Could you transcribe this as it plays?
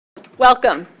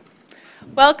Welcome.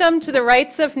 Welcome to the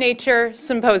Rights of Nature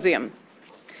Symposium.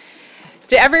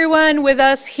 To everyone with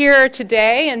us here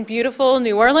today in beautiful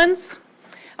New Orleans,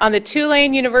 on the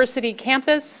Tulane University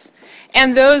campus,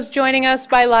 and those joining us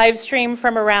by live stream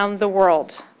from around the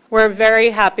world, we're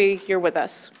very happy you're with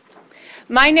us.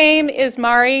 My name is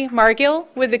Mari Margil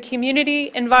with the Community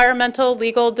Environmental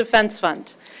Legal Defense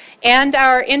Fund and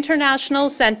our International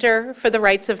Center for the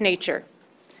Rights of Nature.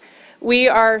 We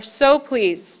are so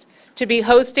pleased to be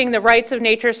hosting the Rights of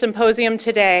Nature Symposium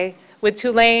today with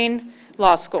Tulane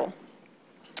Law School.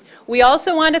 We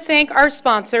also want to thank our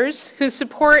sponsors whose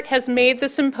support has made the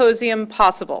symposium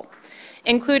possible,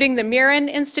 including the Mirren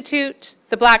Institute,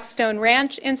 the Blackstone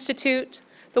Ranch Institute,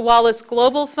 the Wallace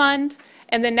Global Fund,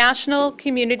 and the National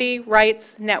Community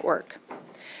Rights Network,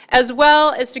 as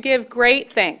well as to give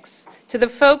great thanks to the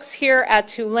folks here at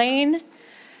Tulane,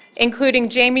 including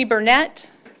Jamie Burnett,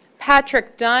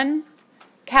 Patrick Dunn,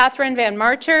 Catherine Van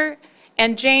Marcher,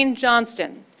 and Jane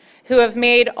Johnston, who have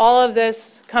made all of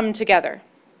this come together.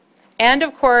 And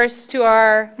of course, to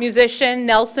our musician,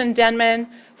 Nelson Denman,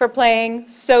 for playing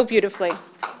so beautifully.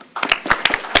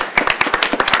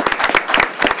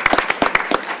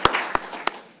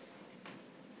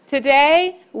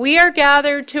 Today, we are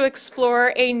gathered to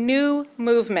explore a new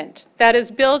movement that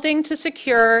is building to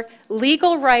secure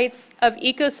legal rights of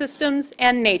ecosystems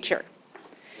and nature.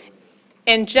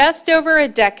 In just over a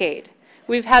decade,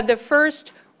 we've had the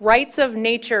first rights of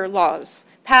nature laws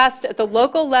passed at the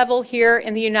local level here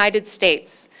in the United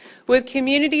States, with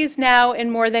communities now in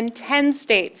more than 10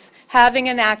 states having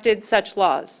enacted such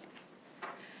laws.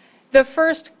 The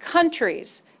first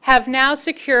countries have now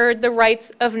secured the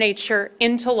rights of nature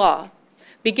into law,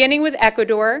 beginning with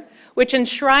Ecuador, which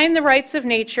enshrined the rights of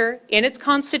nature in its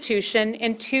constitution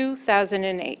in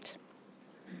 2008.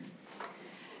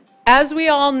 As we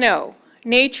all know,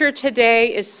 nature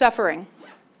today is suffering.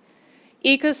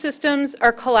 Ecosystems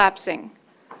are collapsing.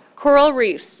 Coral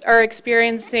reefs are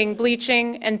experiencing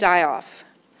bleaching and die-off.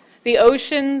 The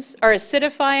oceans are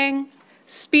acidifying.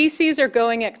 Species are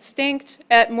going extinct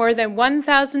at more than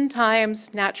 1,000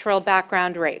 times natural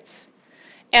background rates.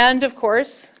 And of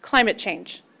course, climate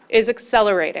change is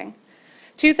accelerating.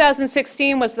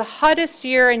 2016 was the hottest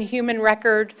year in human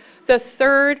record, the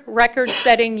third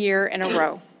record-setting year in a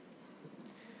row.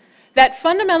 That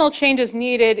fundamental change is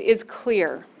needed is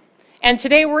clear. And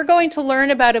today we're going to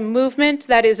learn about a movement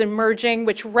that is emerging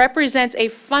which represents a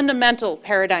fundamental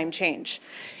paradigm change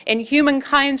in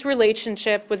humankind's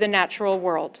relationship with the natural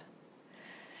world.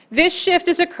 This shift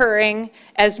is occurring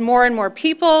as more and more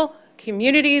people,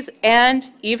 communities,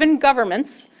 and even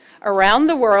governments around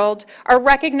the world are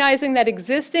recognizing that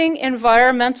existing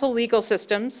environmental legal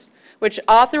systems, which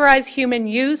authorize human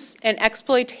use and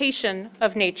exploitation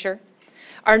of nature,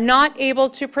 are not able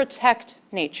to protect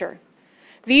nature.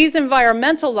 These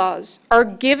environmental laws are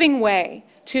giving way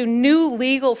to new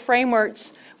legal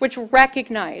frameworks which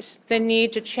recognize the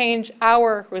need to change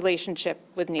our relationship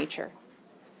with nature.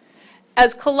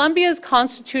 As Colombia's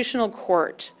Constitutional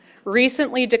Court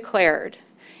recently declared,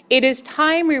 it is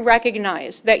time we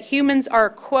recognize that humans are,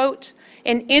 quote,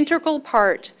 an integral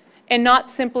part and not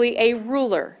simply a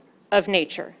ruler of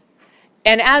nature.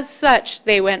 And as such,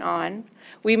 they went on,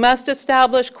 we must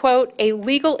establish, quote, a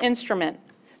legal instrument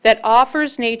that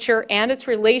offers nature and its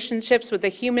relationships with the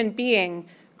human being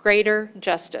greater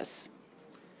justice.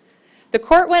 The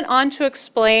court went on to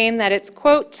explain that it's,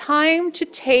 quote, time to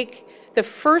take the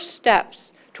first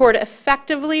steps toward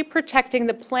effectively protecting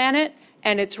the planet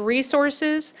and its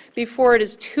resources before it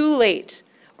is too late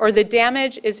or the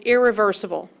damage is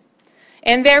irreversible.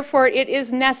 And therefore, it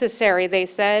is necessary, they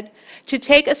said, to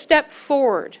take a step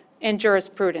forward in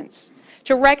jurisprudence,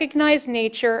 to recognize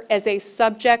nature as a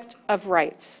subject of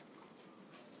rights.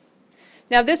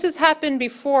 Now, this has happened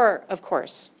before, of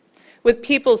course, with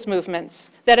people's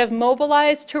movements that have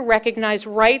mobilized to recognize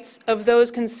rights of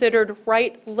those considered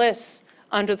rightless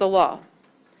under the law.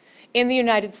 In the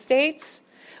United States,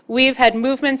 we've had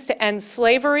movements to end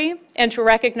slavery and to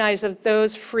recognize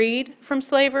those freed from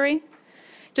slavery,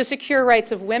 to secure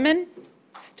rights of women,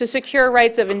 to secure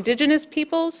rights of indigenous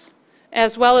peoples,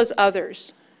 as well as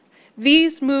others.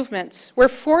 These movements were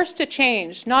forced to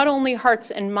change not only hearts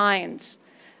and minds,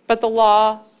 but the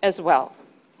law as well.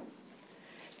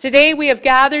 Today, we have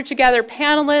gathered together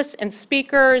panelists and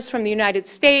speakers from the United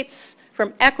States,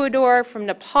 from Ecuador, from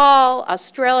Nepal,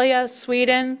 Australia,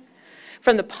 Sweden,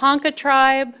 from the Ponca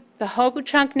tribe, the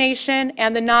Ho-Chunk Nation,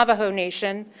 and the Navajo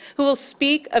Nation, who will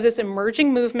speak of this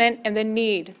emerging movement and the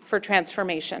need for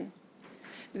transformation.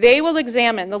 They will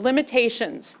examine the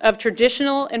limitations of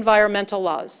traditional environmental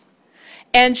laws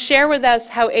and share with us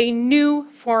how a new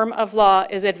form of law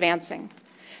is advancing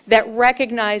that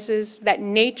recognizes that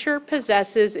nature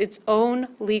possesses its own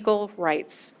legal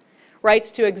rights.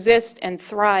 Rights to exist and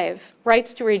thrive,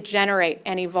 rights to regenerate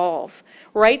and evolve,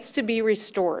 rights to be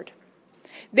restored.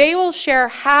 They will share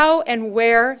how and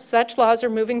where such laws are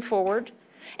moving forward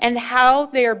and how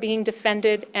they are being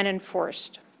defended and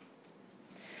enforced.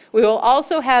 We will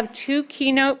also have two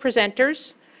keynote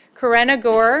presenters, Corinna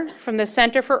Gore from the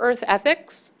Center for Earth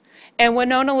Ethics and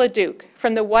Winona LaDuke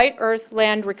from the White Earth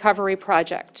Land Recovery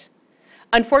Project.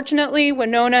 Unfortunately,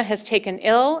 Winona has taken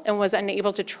ill and was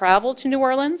unable to travel to New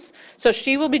Orleans, so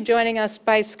she will be joining us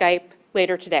by Skype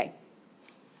later today.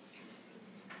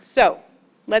 So,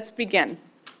 let's begin.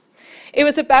 It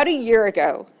was about a year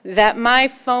ago that my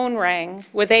phone rang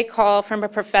with a call from a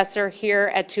professor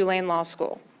here at Tulane Law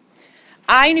School.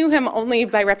 I knew him only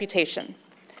by reputation,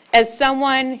 as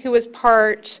someone who was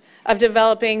part of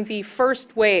developing the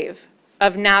first wave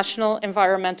of national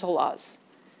environmental laws.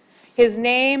 His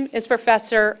name is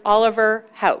Professor Oliver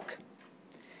Houck.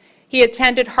 He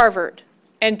attended Harvard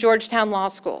and Georgetown Law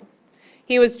School.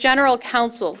 He was general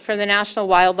counsel for the National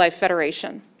Wildlife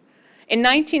Federation. In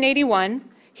 1981,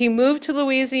 he moved to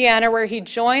Louisiana, where he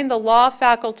joined the law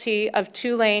faculty of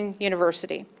Tulane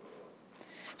University.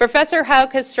 Professor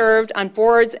Houck has served on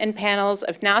boards and panels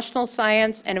of national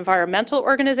science and environmental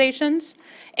organizations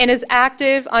and is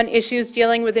active on issues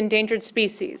dealing with endangered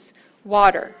species,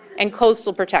 water, and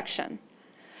coastal protection.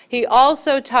 He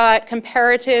also taught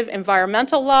comparative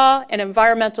environmental law and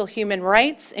environmental human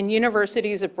rights in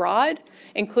universities abroad,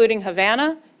 including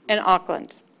Havana and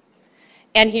Auckland.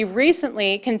 And he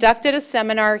recently conducted a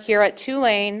seminar here at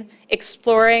Tulane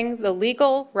exploring the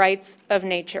legal rights of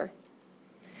nature.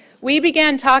 We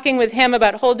began talking with him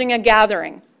about holding a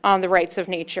gathering on the rights of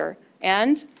nature.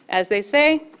 And, as they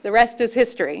say, the rest is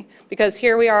history, because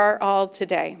here we are all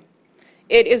today.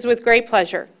 It is with great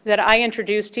pleasure that I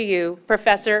introduce to you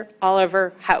Professor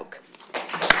Oliver Houck.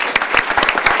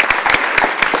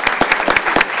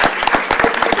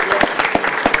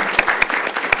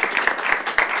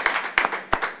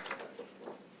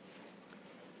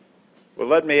 Well,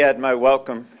 let me add my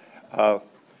welcome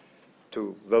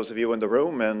to those of you in the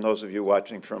room and those of you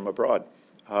watching from abroad.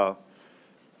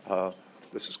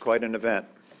 This is quite an event.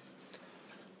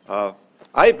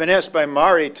 I've been asked by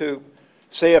Mari to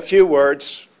say a few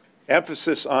words,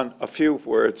 emphasis on a few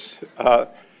words,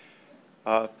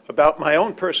 about my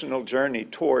own personal journey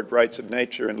toward rights of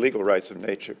nature and legal rights of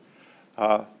nature,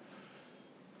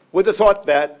 with the thought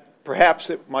that perhaps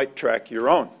it might track your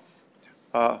own.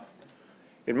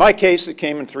 In my case, it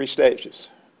came in 3 stages.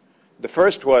 The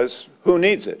first was, who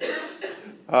needs it?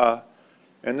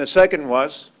 And the second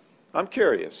was, I'm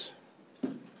curious.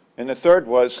 And the third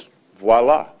was,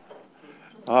 voila.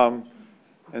 And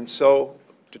so,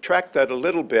 to track that a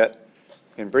little bit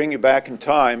and bring you back in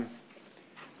time,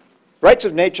 rights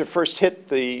of nature first hit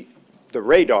the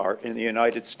radar in the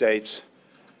United States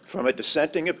from a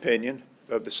dissenting opinion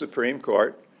of the Supreme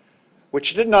Court,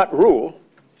 which did not rule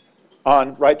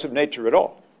on rights of nature at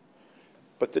all.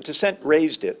 But the dissent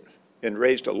raised it and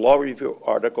raised a law review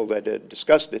article that had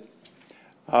discussed it,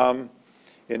 and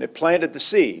it planted the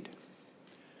seed.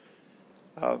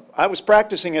 I was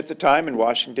practicing at the time in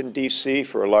Washington, D.C.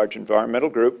 for a large environmental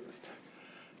group,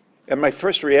 and my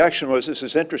first reaction was, this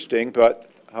is interesting, but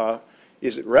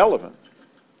is it relevant?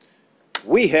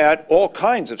 We had all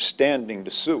kinds of standing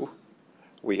to sue.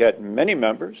 We had many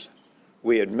members.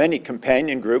 We had many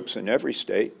companion groups in every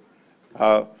state.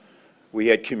 We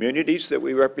had communities that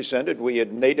we represented. We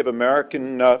had Native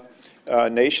American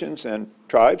nations and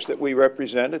tribes that we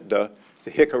represented, the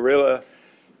Jicarilla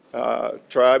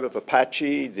tribe of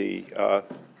Apache, the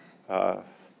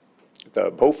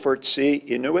Beaufort Sea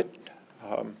Inuit,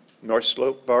 North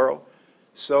Slope Borough.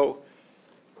 So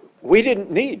we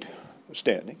didn't need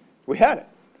standing. We had it.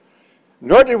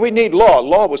 Nor did we need law.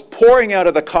 Law was pouring out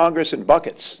of the Congress in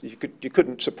buckets. You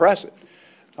couldn't suppress it.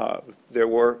 There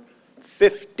were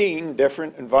 15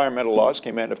 different environmental laws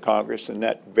came out of Congress in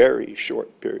that very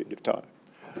short period of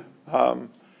time.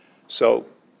 So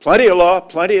plenty of law,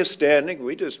 plenty of standing.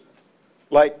 We just,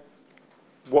 like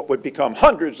what would become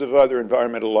hundreds of other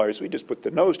environmental lawyers, we just put the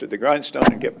nose to the grindstone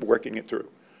and kept working it through.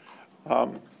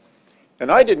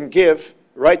 And I didn't give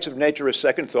rights of nature a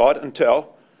second thought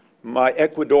until my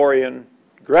Ecuadorian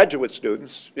graduate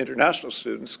students, international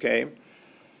students, came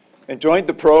and joined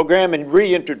the program and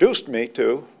reintroduced me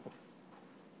to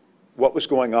what was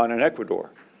going on in Ecuador.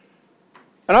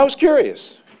 And I was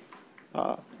curious.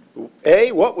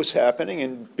 A, what was happening,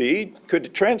 and B, could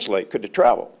it translate, could it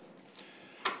travel?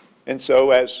 And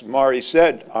so, as Mari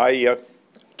said, I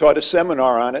taught a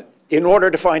seminar on it in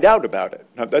order to find out about it.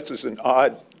 Now, this is an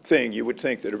odd thing. You would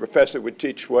think that a professor would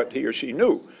teach what he or she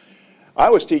knew. I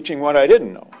was teaching what I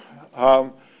didn't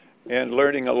know, and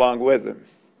learning along with them.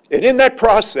 And in that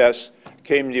process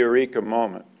came the eureka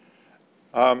moment.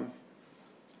 I'm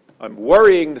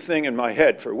worrying the thing in my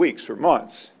head for weeks, for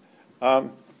months.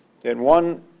 And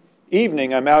one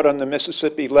evening, I'm out on the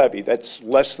Mississippi levee. That's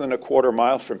less than a quarter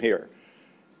mile from here.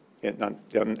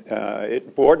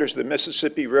 It borders the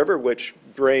Mississippi River, which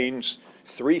drains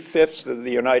 3/5 of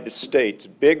the United States.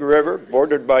 Big river,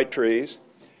 bordered by trees.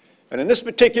 And in this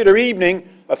particular evening,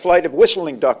 a flight of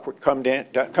whistling duck were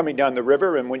coming down the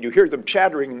river, and when you hear them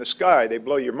chattering in the sky, they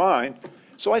blow your mind.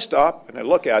 So I stop and I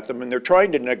look at them, and they're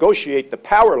trying to negotiate the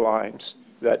power lines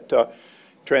that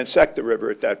transect the river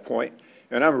at that point,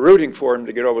 and I'm rooting for them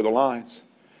to get over the lines.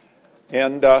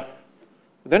 And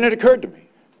then it occurred to me.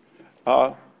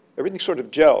 Everything sort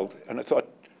of gelled, and I thought,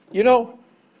 you know,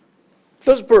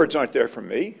 those birds aren't there for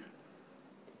me.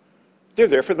 They're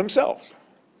there for themselves.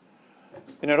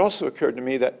 And it also occurred to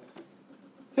me that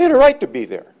they had a right to be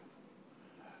there.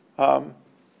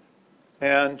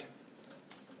 And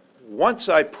once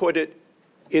I put it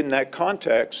in that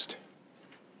context,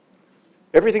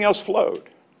 everything else flowed.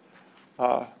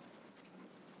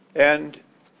 And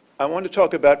I want to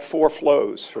talk about 4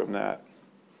 flows from that.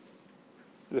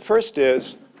 The first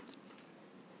is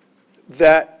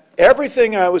that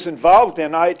everything I was involved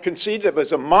in, I had conceived of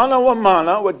as a mano a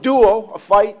mano, a duel, a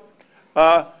fight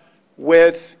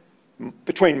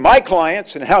between my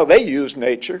clients and how they used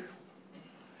nature,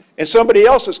 and somebody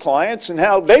else's clients and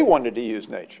how they wanted to use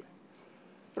nature.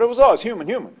 But it was always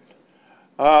human.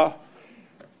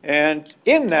 And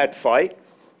in that fight,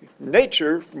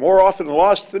 nature more often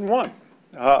lost than won,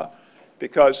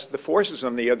 because the forces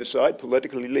on the other side,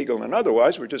 politically, legal, and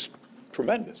otherwise, were just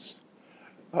tremendous.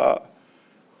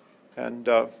 And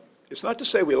it's not to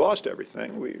say we lost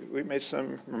everything. We made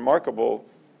some remarkable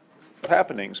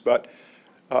happenings, but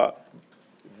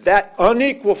that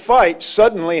unequal fight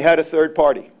suddenly had a third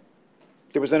party.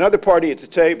 There was another party at the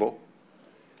table,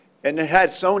 and it had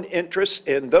its own interests,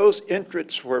 and those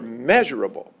interests were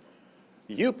measurable.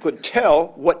 You could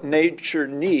tell what nature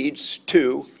needs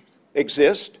to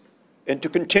exist and to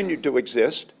continue to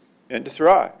exist and to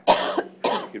thrive.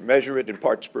 You can measure it in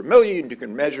parts per million. You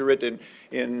can measure it in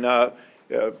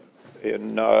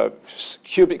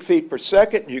cubic feet per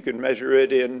second. You can measure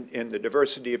it in the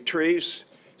diversity of trees.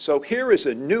 So here is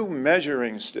a new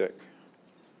measuring stick.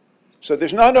 So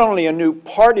there's not only a new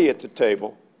party at the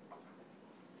table,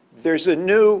 there's a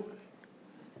new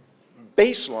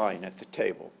baseline at the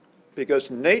table, because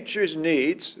nature's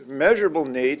needs, measurable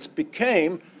needs,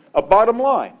 became a bottom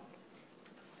line.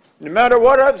 No matter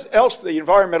what else the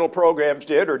environmental programs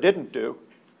did or didn't do,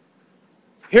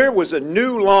 here was a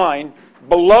new line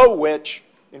below which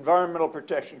environmental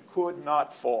protection could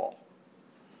not fall.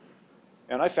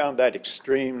 And I found that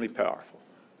extremely powerful,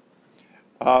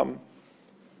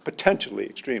 potentially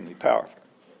extremely powerful,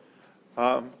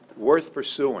 worth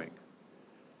pursuing.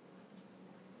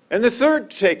 And the third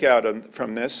takeout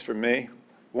from this, for me,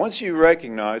 once you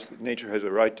recognize that nature has a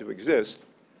right to exist,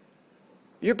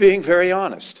 you're being very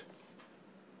honest.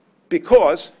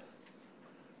 Because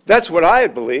that's what I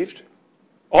had believed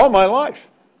all my life.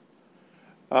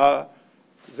 And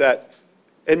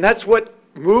that's what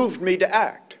moved me to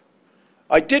act.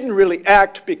 I didn't really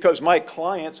act because my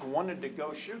clients wanted to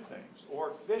go shoot things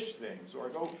or fish things or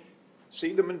go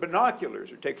see them in binoculars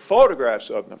or take photographs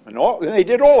of them, and they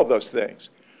did all of those things.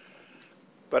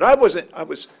 But I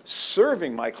was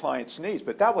serving my clients' needs,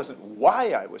 but that wasn't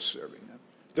why I was serving them.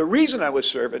 The reason I was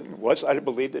serving was I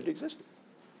believed it existed.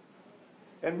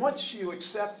 And once you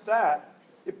accept that,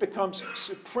 it becomes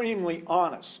supremely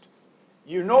honest.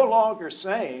 You're no longer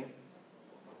saying,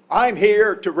 I'm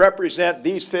here to represent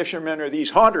these fishermen or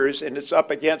these hunters, and it's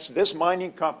up against this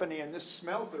mining company and this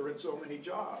smelter and so many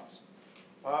jobs.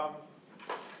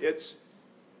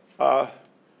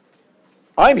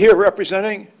 I'm here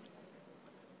representing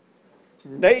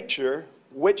nature,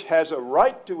 which has a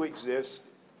right to exist,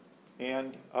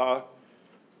 and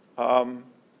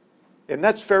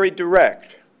that's very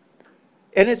direct.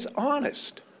 And it's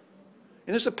honest.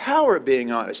 And there's a power of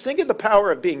being honest. Think of the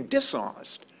power of being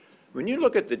dishonest. When you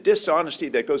look at the dishonesty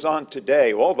that goes on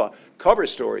today, all the cover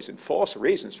stories and false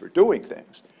reasons for doing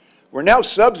things. We're now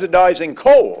subsidizing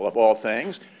coal, of all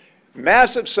things,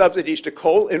 massive subsidies to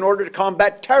coal in order to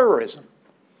combat terrorism.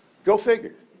 Go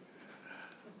figure.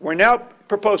 We're now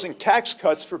proposing tax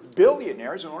cuts for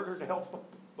billionaires in order to help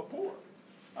the poor.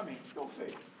 I mean, go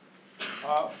figure.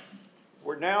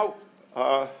 We're now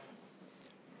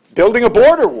building a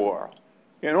border wall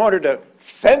in order to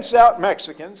fence out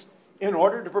Mexicans in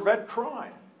order to prevent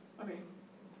crime. I mean,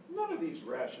 none of these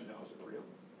rationales are real.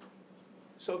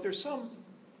 So there's some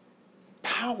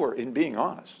power in being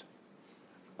honest.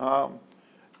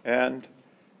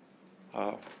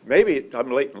 Maybe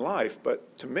I'm late in life,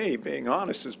 but to me, being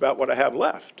honest is about what I have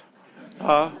left.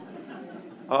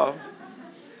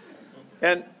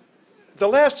 And the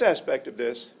last aspect of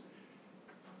this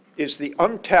is the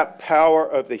untapped power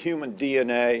of the human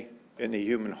DNA in the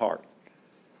human heart.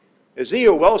 As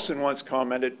E.O. Wilson once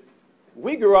commented,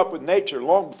 we grew up with nature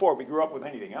long before we grew up with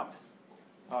anything else.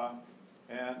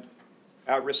 And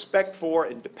our respect for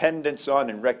and dependence on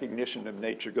and recognition of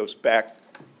nature goes back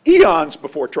eons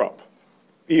before Trump.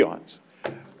 Eons.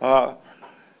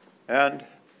 And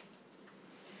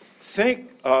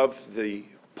think of the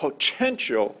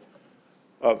potential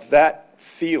of that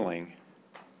feeling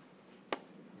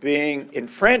being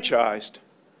enfranchised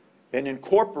and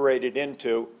incorporated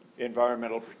into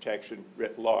environmental protection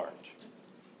writ large.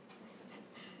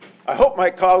 I hope my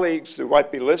colleagues who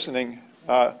might be listening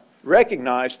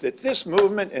recognize that this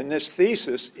movement and this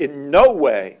thesis in no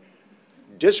way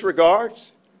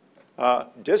disregards,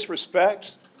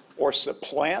 disrespects, or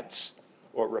supplants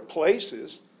or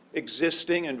replaces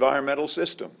existing environmental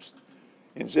systems,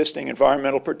 existing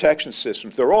environmental protection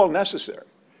systems. They're all necessary.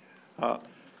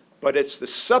 But it's the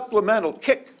supplemental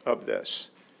kick of this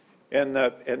and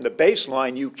the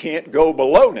baseline you can't go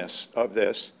belowness of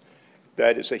this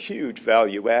that is a huge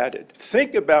value added.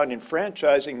 Think about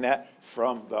enfranchising that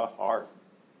from the heart.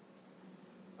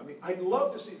 I mean, I'd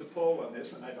love to see the poll on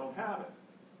this, and I don't have it.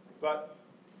 But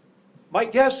my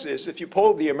guess is if you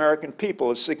polled the American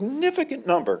people, a significant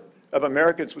number of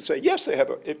Americans would say, yes,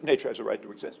 nature has a right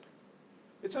to exist.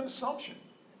 It's an assumption.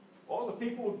 All the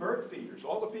people with bird feeders,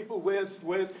 all the people with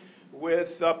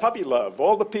puppy love,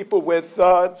 all the people with,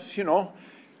 you know,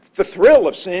 the thrill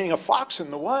of seeing a fox in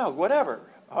the wild, whatever.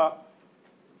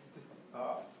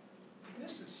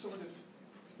 This is sort of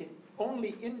an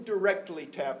only indirectly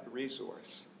tapped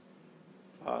resource.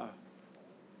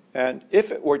 And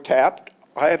if it were tapped,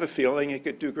 I have a feeling it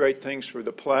could do great things for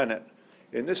the planet.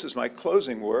 And this is my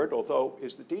closing word, although,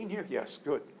 is the dean here? Yes,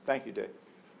 good. Thank you, Dave.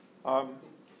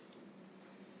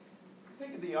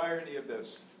 Think of the irony of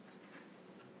this.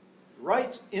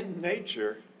 Rights in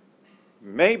nature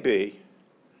may be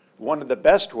one of the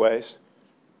best ways,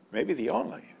 maybe the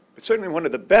only, but certainly one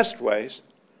of the best ways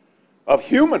of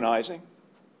humanizing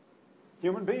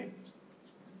human beings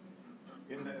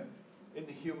in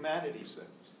the humanity sense.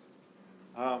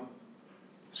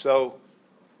 So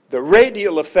the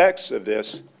radial effects of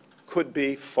this could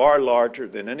be far larger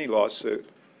than any lawsuit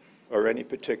or any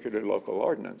particular local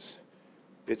ordinance.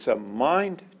 It's a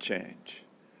mind change.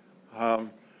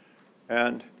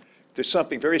 And there's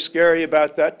something very scary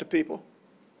about that to people,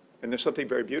 and there's something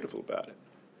very beautiful about it.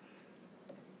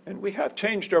 And we have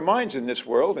changed our minds in this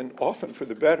world, and often for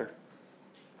the better.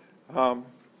 The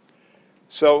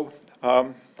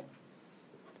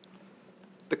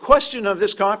question of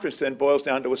this conference then boils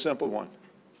down to a simple one.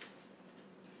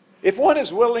 If one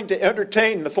is willing to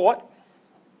entertain the thought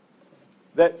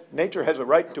that nature has a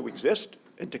right to exist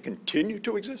and to continue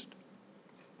to exist,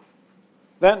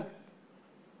 then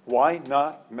why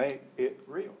not make it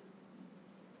real?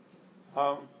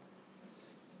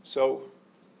 So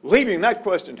leaving that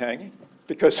question hanging,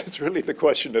 because it's really the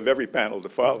question of every panel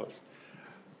that follows,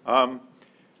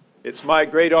 it's my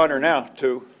great honor now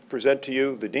to present to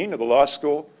you the Dean of the Law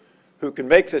School, who can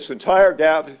make this entire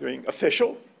gathering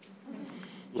official,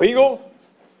 legal,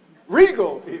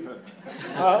 regal even.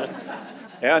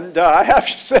 And I have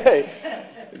to say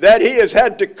that he has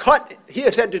had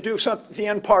to do something, the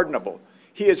unpardonable.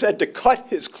 He has had to cut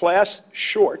his class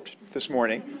short this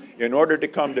morning in order to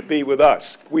come to be with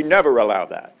us. We never allow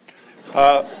that.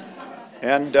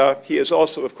 And he has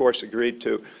also, of course, agreed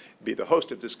to be the host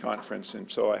of this conference, and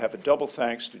so I have a double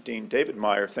thanks to Dean David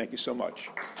Meyer. Thank you so much.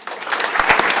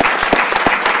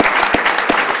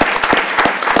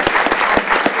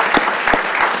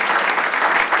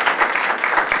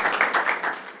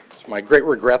 It's my great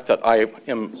regret that I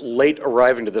am late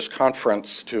arriving to this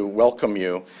conference to welcome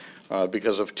you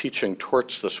because of teaching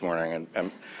torts this morning.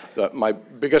 And my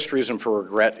biggest reason for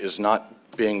regret is not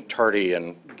being tardy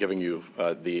and giving you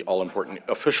the all-important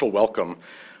official welcome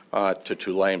to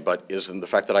Tulane, but is in the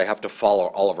fact that I have to follow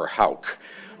Oliver Houck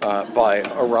by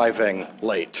arriving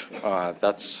late.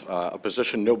 That's a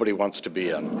position nobody wants to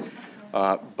be in.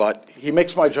 But he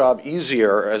makes my job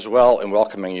easier as well in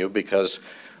welcoming you because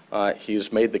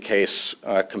he's made the case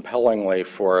compellingly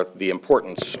for the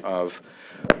importance of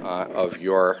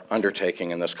your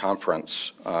undertaking in this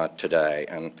conference today.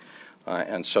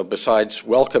 And so besides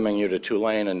welcoming you to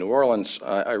Tulane and New Orleans,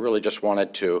 I really just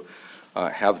wanted to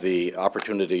have the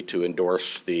opportunity to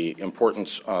endorse the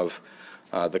importance of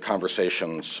the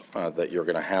conversations that you're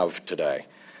going to have today.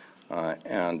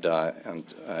 And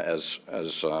as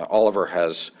Oliver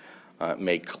has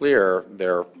made clear,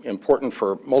 they're important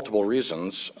for multiple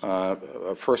reasons.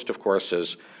 First, of course,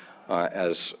 is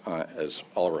as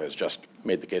Oliver has just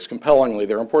made the case compellingly,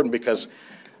 they're important because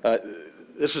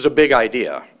this is a big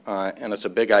idea, and it's a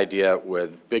big idea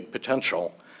with big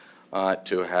potential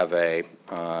to have a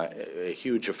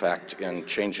huge effect in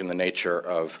changing the nature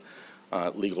of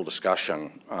legal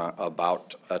discussion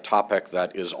about a topic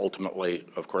that is ultimately,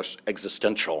 of course,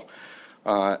 existential,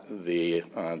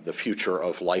 the future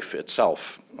of life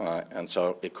itself. And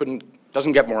so it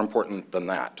doesn't get more important than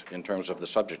that in terms of the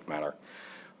subject matter.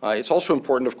 It's also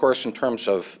important, of course, in terms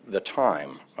of the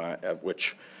time at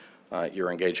which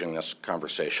you're engaging this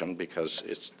conversation, because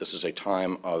this is a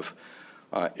time of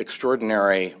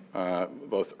extraordinary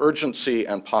both urgency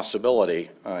and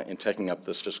possibility in taking up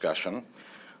this discussion.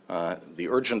 The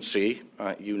urgency,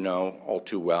 you know all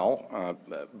too well,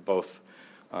 both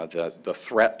the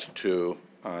threat to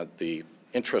the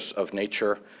interests of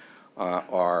nature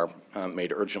are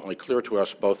made urgently clear to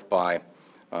us both by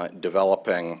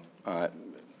developing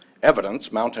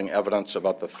evidence, mounting evidence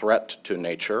about the threat to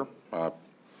nature,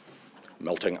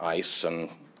 melting ice and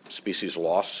species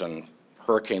loss and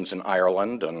hurricanes in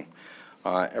Ireland and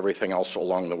everything else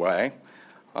along the way,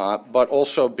 but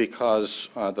also because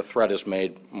the threat is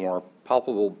made more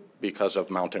palpable because of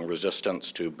mounting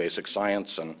resistance to basic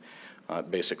science and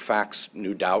basic facts,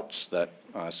 new doubts that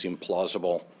seem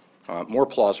plausible, more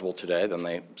plausible today than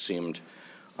they seemed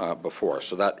before.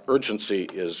 So that urgency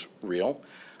is real,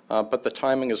 but the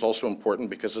timing is also important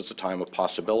because it's a time of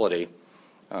possibility,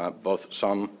 both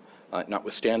some,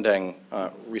 notwithstanding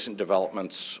recent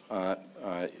developments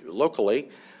locally,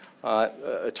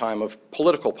 a time of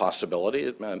political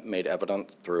possibility, made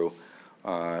evident through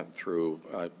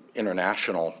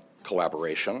international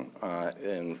collaboration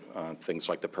in things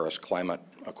like the Paris Climate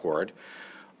Accord,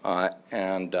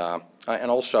 and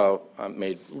also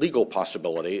made legal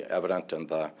possibility evident in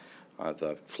the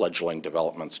fledgling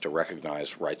developments to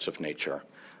recognize rights of nature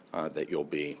that you'll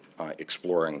be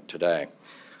exploring today.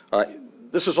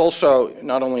 This is also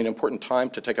not only an important time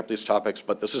to take up these topics,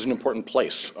 but this is an important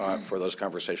place for those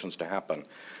conversations to happen.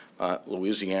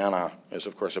 Louisiana is,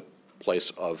 of course, a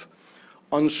place of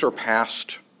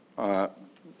unsurpassed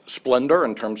splendor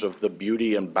in terms of the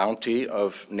beauty and bounty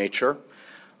of nature,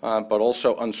 but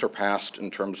also unsurpassed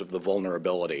in terms of the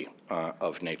vulnerability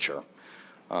of nature,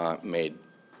 made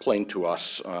plain to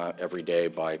us every day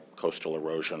by coastal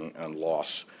erosion and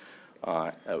loss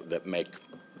that make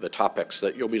the topics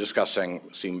that you'll be discussing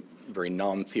seem very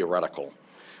non-theoretical.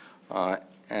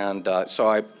 And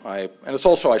it's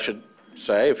also, I should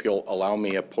say, if you'll allow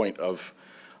me a point of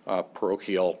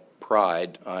parochial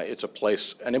pride, it's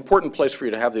an important place for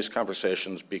you to have these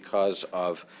conversations because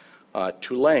of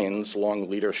Tulane's long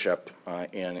leadership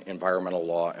in environmental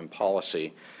law and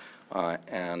policy,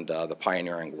 and the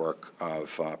pioneering work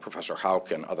of Professor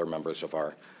Houck and other members of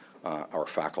our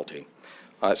faculty.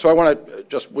 So I want to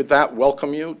just with that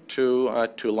welcome you to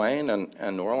Tulane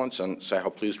and New Orleans and say how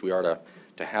pleased we are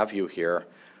to have you here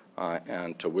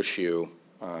and to wish you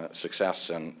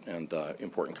success in the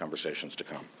important conversations to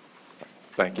come.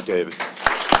 Thank you, David.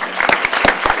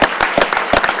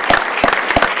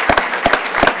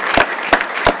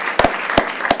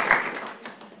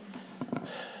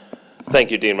 Thank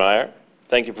you, Dean Meyer.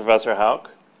 Thank you, Professor Houck.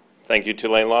 Thank you,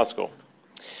 Tulane Law School.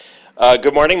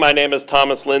 Good morning. My name is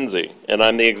Thomas Linzey, and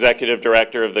I'm the Executive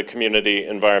Director of the Community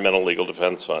Environmental Legal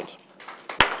Defense Fund.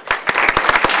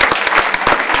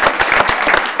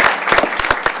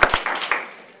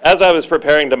 As I was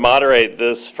preparing to moderate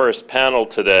this first panel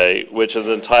today, which is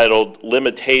entitled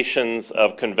Limitations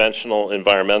of Conventional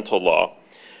Environmental Law,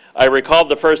 I recalled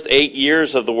the first 8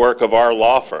 years of the work of our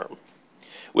law firm,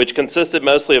 which consisted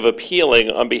mostly of appealing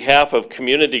on behalf of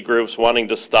community groups wanting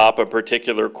to stop a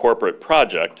particular corporate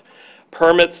project,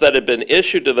 permits that had been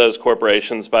issued to those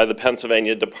corporations by the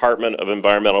Pennsylvania Department of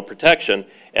Environmental Protection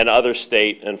and other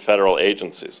state and federal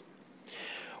agencies.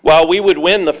 While we would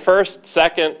win the first,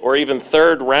 second, or even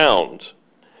third round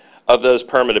of those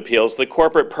permit appeals, the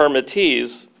corporate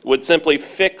permittees would simply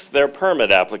fix their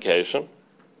permit application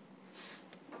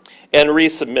and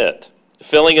resubmit,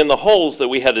 filling in the holes that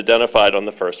we had identified on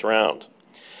the first round.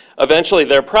 Eventually,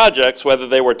 their projects, whether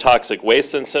they were toxic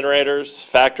waste incinerators,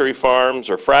 factory farms,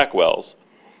 or frac wells,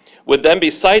 would then be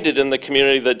cited in the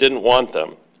community that didn't want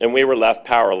them, and we were left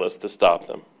powerless to stop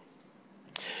them.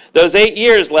 Those 8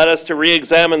 years led us to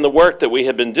re-examine the work that we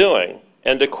had been doing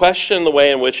and to question the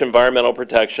way in which environmental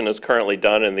protection is currently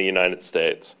done in the United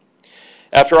States.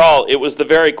 After all, it was the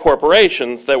very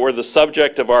corporations that were the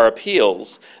subject of our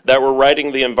appeals that were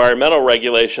writing the environmental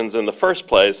regulations in the first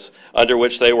place under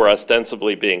which they were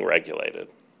ostensibly being regulated.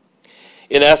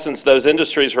 In essence, those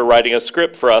industries were writing a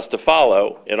script for us to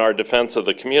follow in our defense of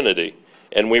the community,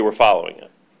 and we were following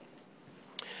it.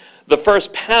 The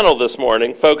first panel this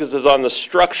morning focuses on the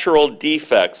structural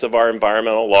defects of our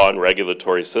environmental law and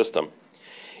regulatory system.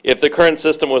 If the current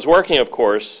system was working, of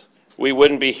course, we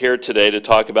wouldn't be here today to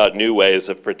talk about new ways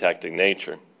of protecting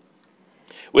nature.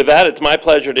 With that, it's my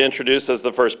pleasure to introduce as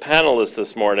the first panelist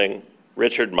this morning,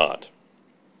 Richard Mott.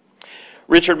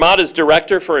 Richard Mott is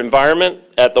Director for Environment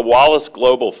at the Wallace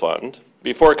Global Fund.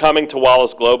 Before coming to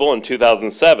Wallace Global in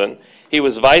 2007, he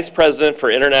was Vice President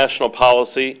for International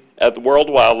Policy at the World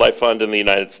Wildlife Fund in the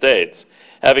United States,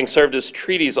 having served as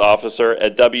Treaties Officer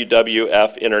at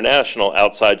WWF International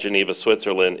outside Geneva,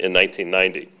 Switzerland in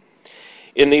 1990.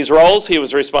 In these roles, he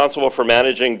was responsible for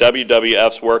managing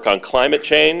WWF's work on climate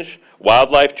change,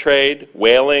 wildlife trade,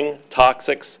 whaling,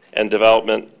 toxics, and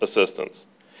development assistance.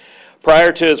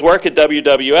 Prior to his work at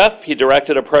WWF, he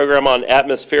directed a program on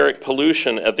atmospheric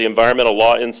pollution at the Environmental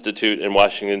Law Institute in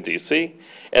Washington, D.C.,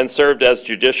 and served as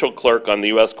judicial clerk on the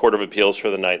U.S. Court of Appeals for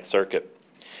the Ninth Circuit.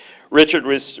 Richard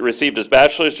received his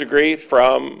bachelor's degree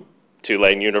from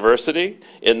Tulane University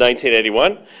in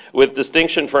 1981 with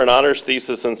distinction for an honors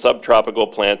thesis in subtropical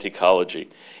plant ecology.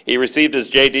 He received his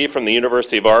JD from the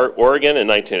University of Oregon in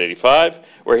 1985,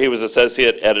 where he was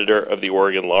associate editor of the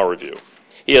Oregon Law Review.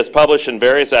 He has published in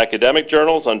various academic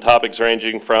journals on topics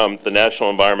ranging from the National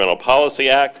Environmental Policy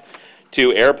Act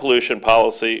to air pollution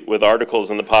policy, with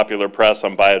articles in the popular press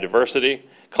on biodiversity,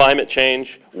 climate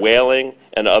change, whaling,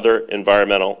 and other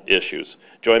environmental issues.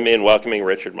 Join me in welcoming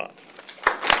Richard Mott.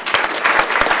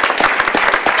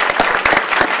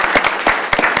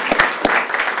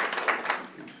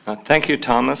 Thank you,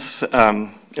 Thomas.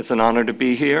 It's an honor to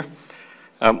be here.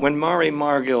 When Maury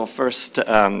Margill first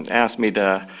asked me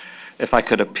if I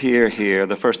could appear here,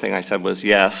 the first thing I said was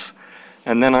yes.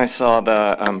 And then I saw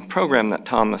the program that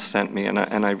Thomas sent me, and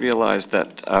I realized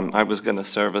that I was going to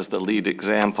serve as the lead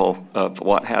example of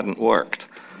what hadn't worked,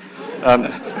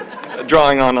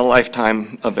 drawing on a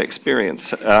lifetime of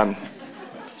experience.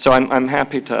 So I'm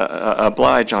happy to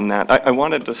oblige on that. I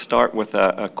wanted to start with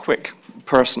a quick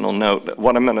personal note.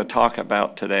 What I'm going to talk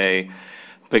about today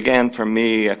began for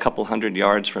me a couple hundred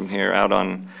yards from here out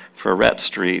on Ferret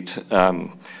Street.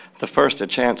 The first, a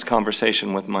chance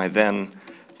conversation with my then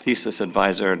thesis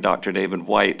advisor, Dr. David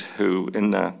White, who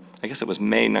I guess it was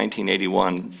May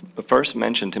 1981, first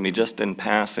mentioned to me just in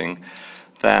passing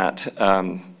that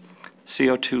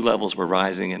CO2 levels were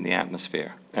rising in the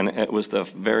atmosphere. And it was the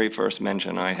very first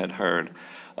mention I had heard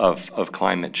of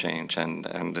climate change, and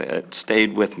it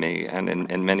stayed with me and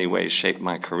in many ways shaped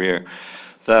my career.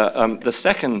 The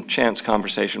second chance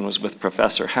conversation was with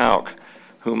Professor Houck,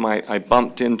 whom I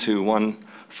bumped into one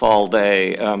fall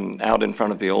day out in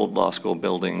front of the old law school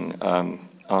building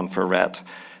on Ferret,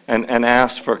 and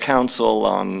asked for counsel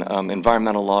on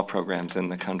environmental law programs in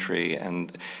the country.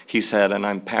 And he said, and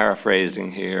I'm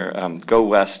paraphrasing here, go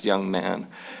west, young man.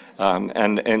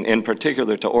 And in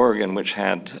particular to Oregon, which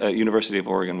had, University of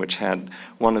Oregon, which had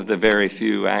one of the very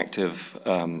few active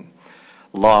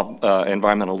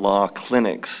environmental law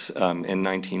clinics in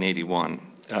 1981.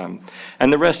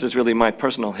 And the rest is really my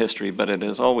personal history, but it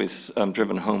has always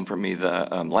driven home for me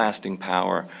the lasting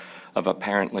power of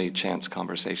apparently chance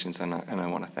conversations, and I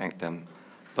want to thank them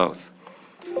both.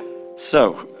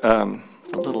 So,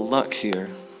 a little luck here.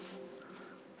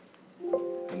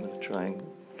 I'm going to try and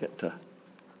get to...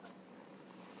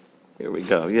 Here we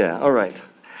go. Yeah, all right.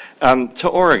 To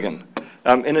Oregon.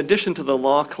 In addition to the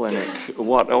law clinic,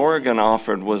 what Oregon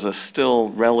offered was a still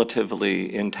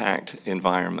relatively intact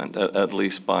environment, at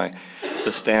least by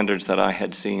the standards that I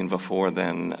had seen before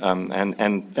then,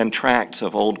 and tracts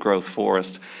of old-growth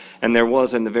forest. And there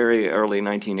was, in the very early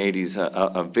 1980s,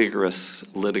 a vigorous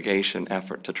litigation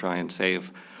effort to try and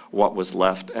save what was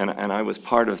left, and I was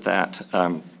part of that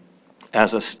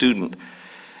as a student.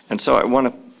 And so I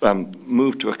want to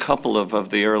move to a couple of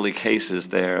the early cases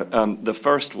there. The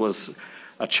first was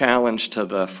a challenge to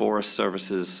the Forest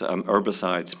Service's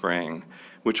herbicide spraying,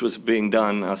 which was being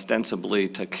done ostensibly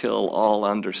to kill all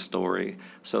understory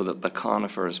so that the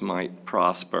conifers might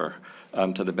prosper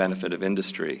to the benefit of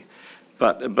industry.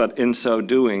 But in so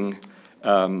doing,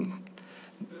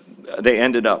 they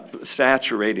ended up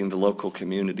saturating the local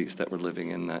communities that were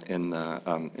living in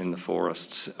the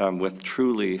forests with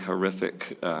truly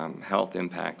horrific health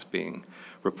impacts being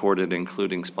reported,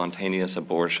 including spontaneous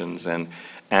abortions and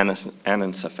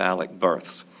anencephalic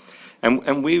births.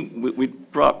 And we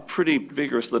brought pretty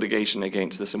vigorous litigation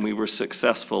against this, and we were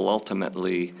successful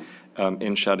ultimately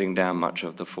in shutting down much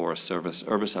of the Forest Service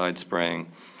herbicide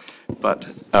spraying. But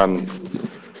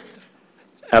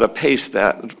at a pace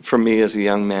that, for me as a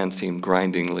young man, seemed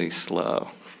grindingly slow.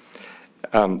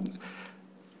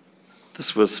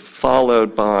 This was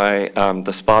followed by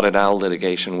the spotted owl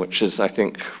litigation, which is, I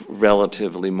think,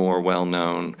 relatively more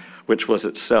well-known, which was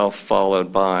itself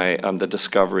followed by the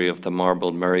discovery of the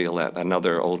marbled murrelet,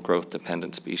 another old-growth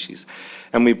dependent species.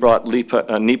 And we brought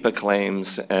NEPA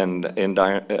claims and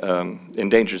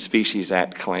Endangered Species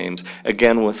Act claims,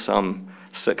 again with some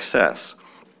success.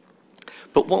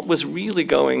 But what was really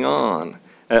going on,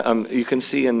 you can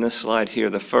see in this slide here,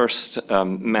 the first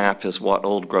map is what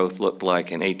old growth looked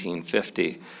like in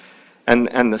 1850.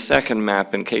 And the second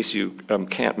map, in case you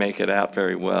can't make it out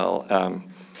very well,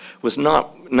 was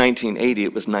not 1980,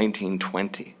 it was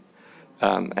 1920.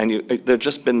 There'd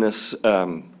just been this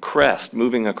crest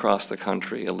moving across the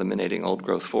country, eliminating old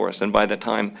growth forests. And by the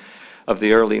time of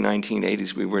the early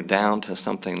 1980s, we were down to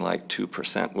something like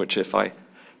 2%, which if I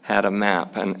had a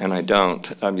map, and I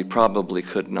don't, you probably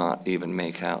could not even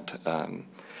make out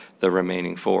the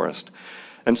remaining forest.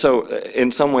 And so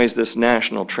in some ways, this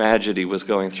national tragedy was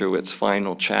going through its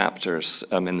final chapters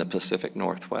in the Pacific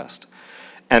Northwest.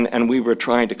 And we were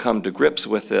trying to come to grips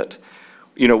with it,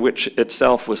 you know, which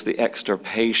itself was the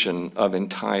extirpation of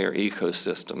entire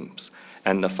ecosystems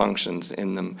and the functions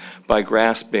in them by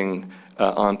grasping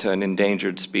onto an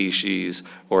endangered species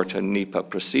or to NEPA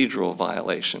procedural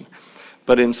violation.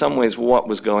 But in some ways, what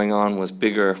was going on was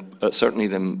bigger, certainly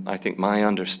than I think my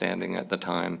understanding at the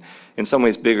time, in some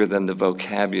ways bigger than the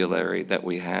vocabulary that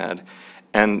we had,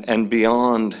 and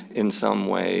beyond, in some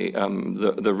way,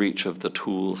 the reach of the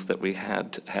tools that we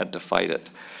had to fight it.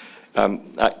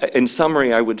 In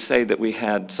summary, I would say that we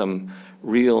had some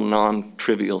real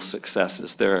non-trivial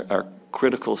successes. There are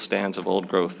critical stands of old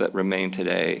growth that remain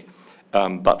today,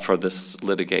 but for this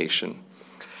litigation.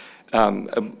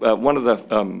 One of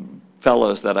the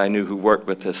fellows that I knew who worked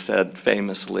with this said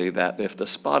famously that if the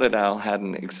spotted owl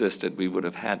hadn't existed, we would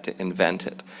have had to invent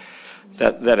it.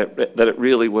 That it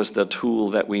really was the tool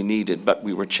that we needed, but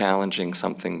we were challenging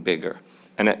something bigger.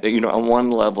 And you know, on one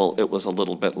level, it was a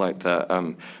little bit like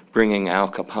the bringing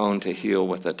Al Capone to heel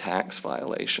with a tax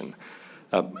violation.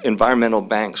 Environmental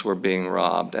banks were being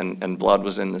robbed, and blood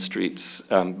was in the streets,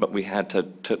 but we had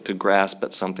to grasp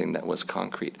at something that was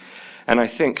concrete. And I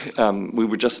think we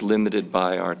were just limited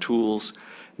by our tools.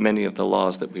 Many of the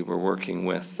laws that we were working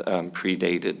with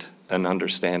predated an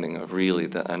understanding of really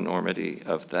the enormity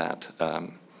of that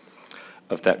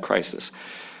crisis.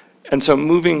 And so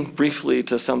moving briefly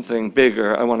to something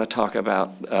bigger, I want to talk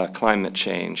about climate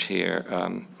change here,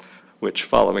 which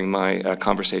following my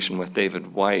conversation with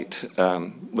David White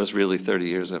was really 30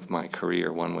 years of my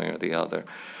career, one way or the other.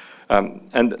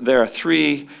 And there are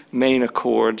three main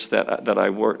accords that I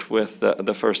worked with.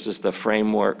 The first is the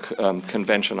Framework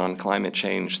Convention on Climate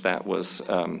Change that was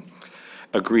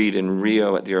agreed in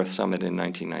Rio at the Earth Summit in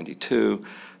 1992,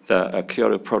 the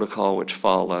Kyoto Protocol, which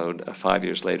followed 5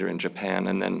 years later in Japan,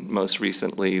 and then most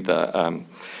recently the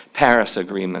Paris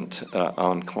Agreement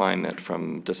on Climate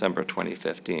from December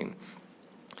 2015.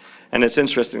 And it's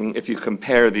interesting if you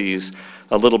compare these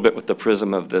a little bit with the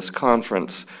prism of this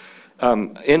conference.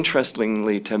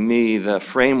 Interestingly to me, the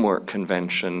Framework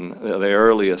Convention, the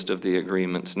earliest of the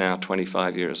agreements, now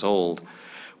 25 years old,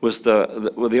 was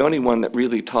the only one that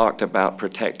really talked about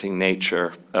protecting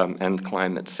nature and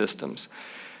climate systems.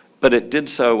 But it did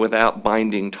so without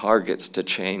binding targets to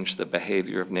change the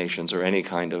behavior of nations or any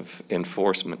kind of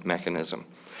enforcement mechanism.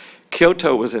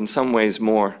 Kyoto was in some ways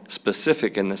more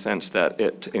specific in the sense that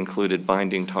it included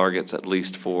binding targets, at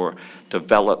least for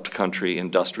developed country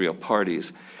industrial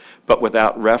parties, but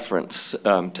without reference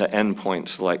to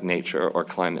endpoints like nature or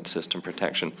climate system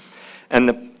protection. And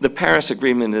the Paris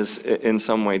Agreement is in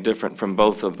some way different from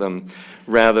both of them.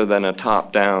 Rather than a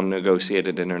top-down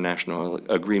negotiated international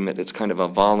agreement, it's kind of a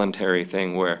voluntary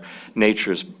thing where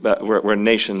where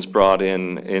nations brought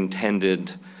in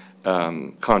intended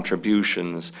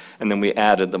contributions, and then we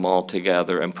added them all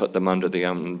together and put them under the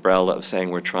umbrella of saying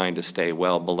we're trying to stay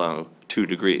well below 2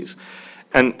 degrees.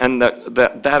 And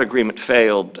that agreement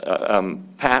failed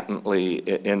patently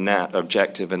in that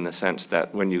objective, in the sense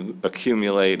that when you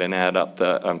accumulate and add up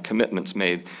the commitments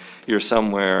made, you're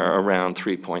somewhere around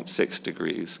 3.6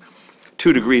 degrees.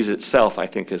 2 degrees itself, I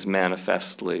think, is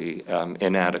manifestly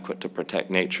inadequate to protect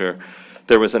nature.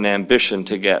 There was an ambition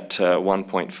to get to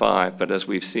 1.5, but as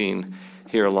we've seen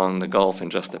here along the Gulf in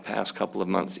just the past couple of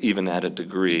months, even at a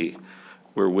degree,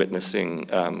 we're witnessing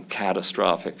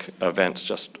catastrophic events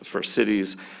just for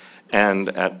cities. And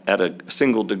at a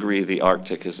single degree, the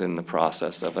Arctic is in the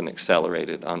process of an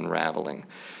accelerated unraveling.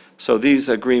 So these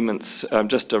agreements,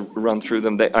 just to run through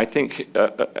them, I think,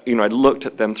 I looked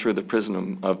at them through the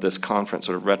prism of this conference,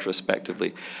 sort of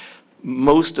retrospectively.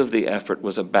 Most of the effort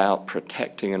was about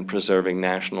protecting and preserving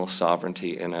national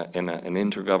sovereignty in an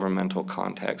intergovernmental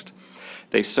context.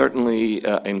 They certainly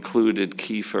included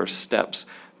key first steps,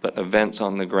 but events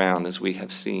on the ground, as we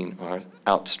have seen, are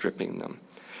outstripping them.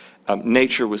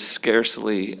 Nature was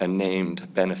scarcely a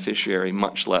named beneficiary,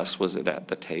 much less was it at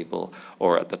the table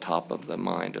or at the top of the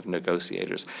mind of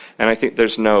negotiators. And I think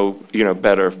there's no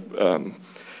better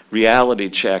reality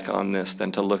check on this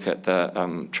than to look at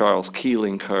the Charles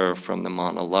Keeling curve from the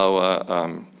Mauna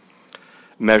Loa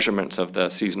measurements of the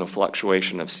seasonal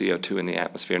fluctuation of CO2 in the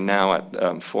atmosphere, now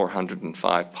at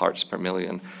 405 parts per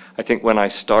million. I think when I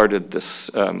started this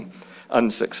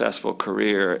unsuccessful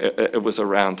career, it was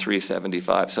around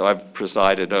 375. So I've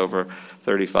presided over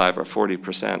 35 or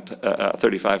 40%,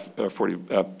 35 or 40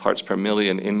 parts per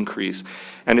million increase.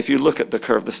 And if you look at the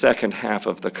curve, the second half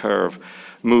of the curve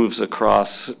moves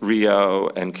across Rio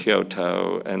and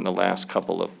Kyoto, and the last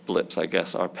couple of blips, I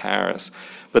guess, are Paris.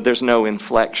 But there's no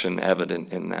inflection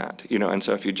evident in that, and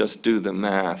so if you just do the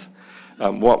math,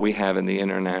 what we have in the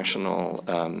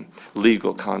international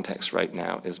legal context right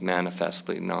now is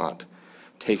manifestly not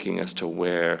taking us to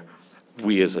where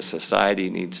we as a society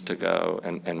needs to go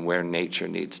and where nature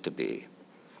needs to be.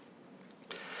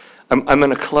 I'm going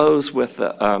to close with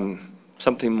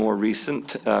something more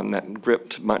recent that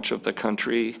gripped much of the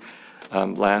country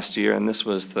last year, and this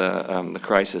was the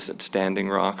crisis at Standing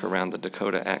Rock around the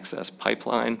Dakota Access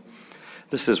Pipeline.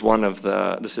 This is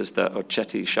the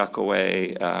Ocheti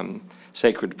Shakowee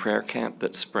Sacred Prayer Camp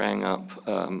that sprang up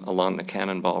along the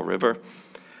Cannonball River.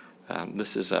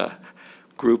 This is a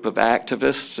group of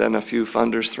activists and a few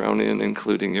funders thrown in,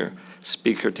 including your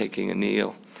speaker taking a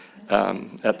kneel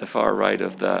at the far right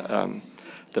of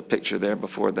the picture there.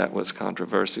 Before that was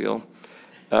controversial.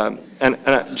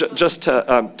 Just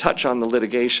to touch on the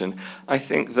litigation, I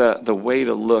think the way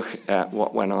to look at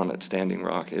what went on at Standing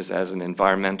Rock is as an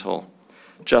environmental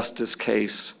justice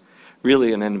case,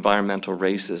 really an environmental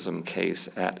racism case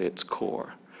at its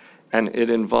core. And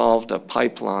it involved a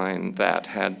pipeline that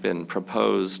had been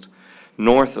proposed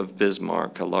north of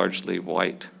Bismarck, a largely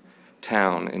white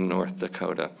town in North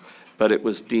Dakota, but it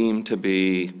was deemed to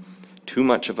be too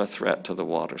much of a threat to the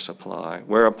water supply,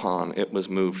 whereupon it was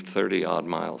moved 30-odd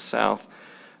miles south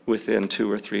within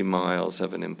 2 or 3 miles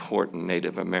of an important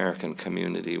Native American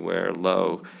community where,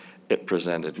 lo, it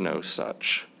presented no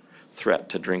such threat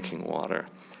to drinking water.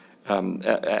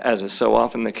 As is so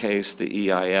often the case,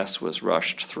 the EIS was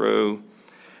rushed through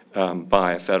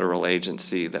by a federal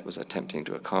agency that was attempting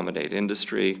to accommodate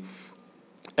industry.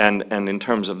 And in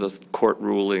terms of the court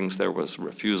rulings, there was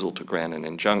refusal to grant an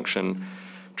injunction.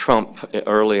 Trump,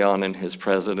 early on in his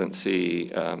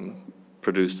presidency,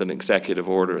 produced an executive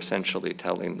order essentially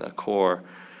telling the Corps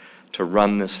to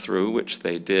run this through, which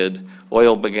they did.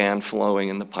 Oil began flowing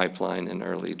in the pipeline in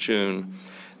early June.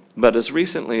 But as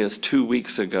recently as 2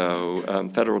 weeks ago,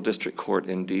 federal district court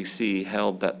in D.C.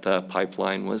 held that the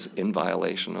pipeline was in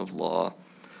violation of law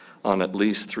on at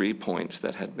least 3 points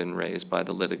that had been raised by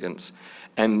the litigants,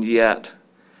 and yet,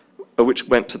 which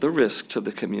went to the risk to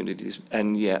the communities,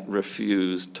 and yet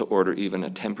refused to order even a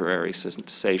temporary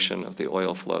cessation of the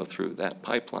oil flow through that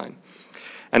pipeline.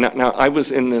 And now I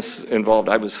was involved,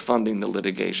 I was funding the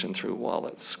litigation through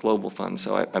Wallace Global Fund,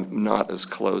 so I'm not as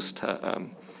close to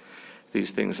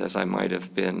these things as I might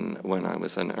have been when I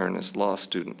was an earnest law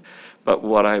student. But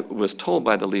what I was told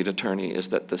by the lead attorney is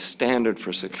that the standard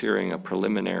for securing a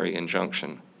preliminary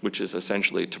injunction, which is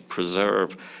essentially to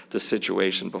preserve the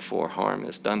situation before harm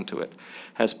is done to it,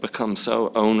 has become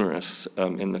so onerous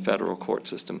in the federal court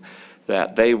system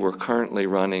that they were currently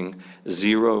running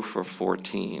 0 for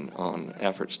 14 on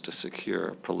efforts to secure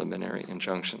a preliminary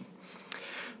injunction.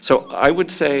 So I would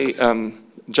say,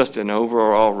 just an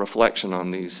overall reflection on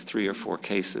these 3 or 4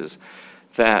 cases,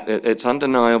 that it's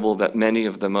undeniable that many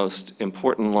of the most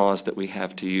important laws that we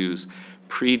have to use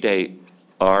predate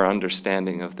our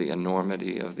understanding of the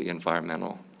enormity of the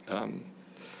environmental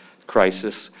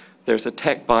crisis. There's a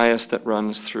tech bias that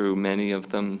runs through many of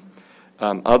them.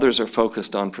 Others are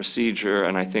focused on procedure,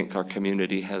 and I think our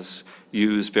community has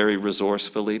used very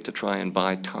resourcefully to try and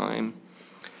buy time.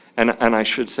 And I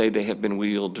should say they have been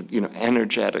wielded,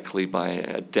 energetically by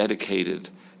a dedicated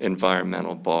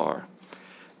environmental bar.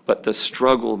 But the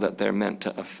struggle that they're meant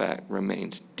to affect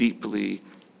remains deeply,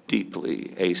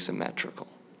 deeply asymmetrical,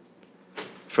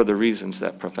 for the reasons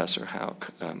that Professor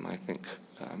Houck, I think,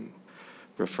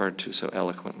 referred to so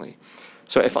eloquently.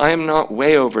 So if I am not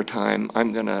way over time,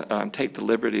 I'm going to take the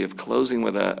liberty of closing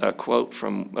with a quote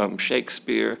from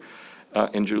Shakespeare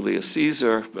in Julius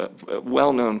Caesar, a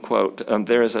well-known quote.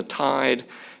 There is a tide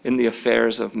in the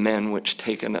affairs of men which,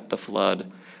 taken at the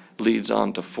flood, leads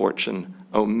on to fortune.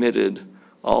 Omitted,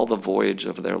 all the voyage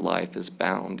of their life is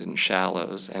bound in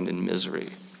shallows and in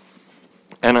misery.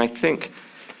 And I think,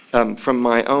 from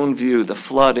my own view, the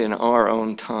flood in our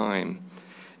own time,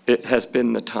 it has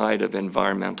been the tide of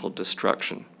environmental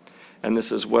destruction. And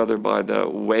this is whether by the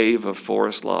wave of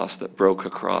forest loss that broke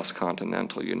across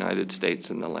continental United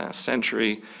States in the last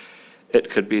century,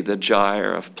 it could be the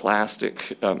gyre of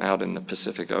plastic out in the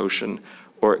Pacific Ocean,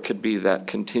 or it could be that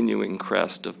continuing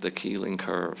crest of the Keeling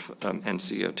curve and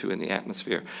CO2 in the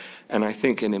atmosphere. And I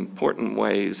think in important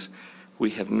ways,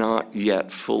 we have not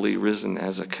yet fully risen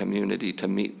as a community to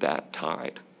meet that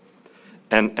tide.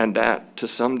 And that, to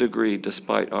some degree,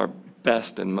 despite our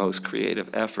best and most creative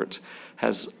efforts,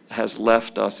 has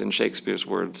left us, in Shakespeare's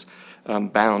words,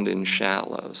 bound in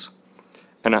shallows.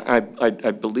 And I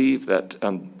believe that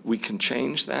we can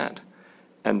change that,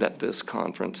 and that this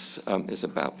conference is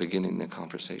about beginning the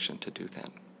conversation to do that.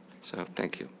 So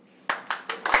thank you.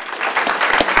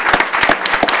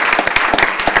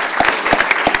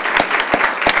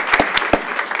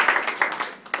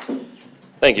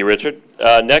 Thank you, Richard.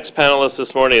 Next panelist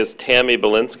this morning is Tammy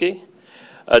Belinsky.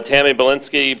 Tammy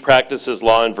Belinsky practices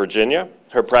law in Virginia.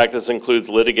 Her practice includes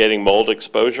litigating mold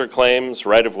exposure claims,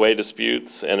 right-of-way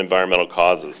disputes, and environmental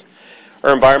causes.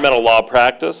 Her environmental law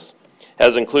practice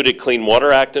has included Clean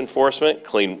Water Act enforcement,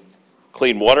 Clean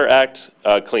Water Act,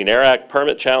 Clean Air Act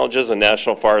permit challenges, and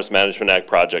National Forest Management Act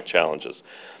project challenges.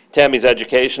 Tammy's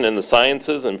education in the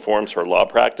sciences informs her law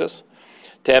practice.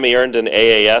 Tammy earned an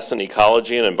AAS in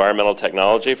Ecology and Environmental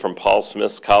Technology from Paul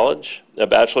Smith's College, a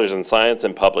bachelor's in Science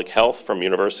and Public Health from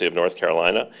University of North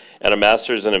Carolina, and a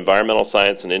master's in Environmental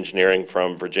Science and Engineering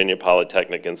from Virginia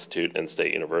Polytechnic Institute and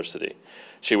State University.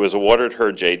 She was awarded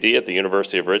her JD at the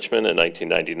University of Richmond in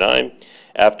 1999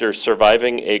 after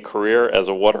surviving a career as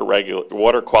a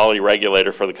water quality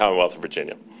regulator for the Commonwealth of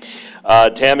Virginia.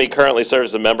 Tammy currently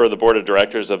serves as a member of the Board of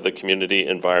Directors of the Community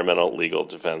Environmental Legal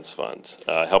Defense Fund.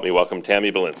 Help me welcome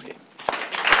Tammy Belinsky.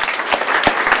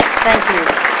 Thank you.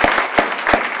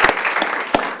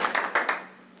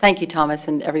 Thank you, Thomas,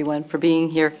 and everyone for being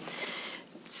here.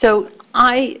 So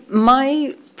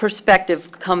my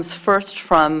perspective comes first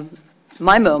from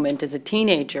my moment as a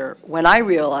teenager when I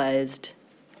realized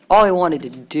all I wanted to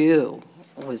do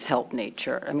was help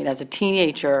nature. I mean, as a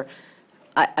teenager,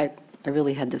 I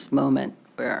really had this moment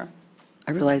where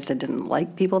I realized I didn't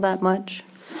like people that much,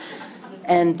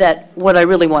 and that what I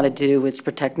really wanted to do was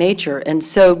protect nature. And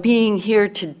so being here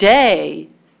today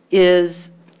is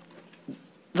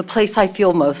the place I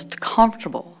feel most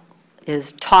comfortable,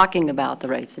 is talking about the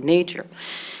rights of nature.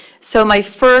 So my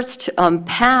first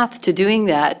path to doing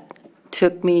that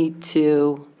took me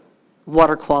to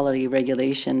water quality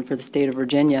regulation for the state of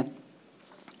Virginia.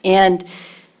 And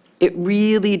it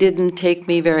really didn't take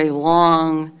me very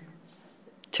long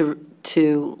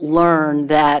to learn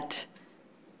that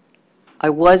I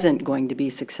wasn't going to be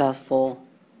successful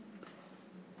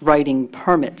writing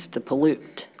permits to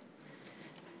pollute.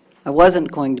 I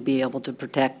wasn't going to be able to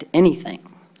protect anything.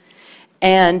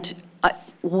 And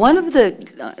one of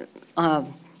the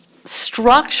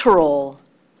structural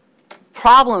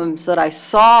problems that I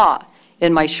saw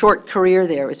in my short career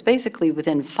there was basically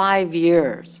within 5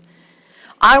 years.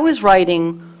 I was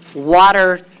writing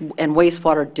water and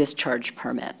wastewater discharge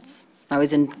permits. I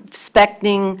was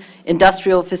inspecting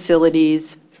industrial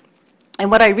facilities.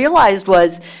 And what I realized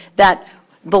was that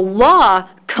the law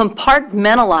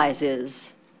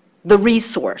compartmentalizes the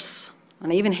resource.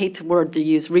 And I even hate the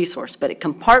use resource, but it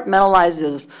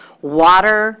compartmentalizes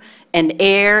water and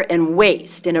air and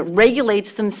waste, and it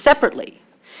regulates them separately.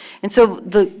 And so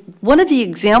one of the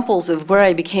examples of where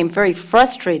I became very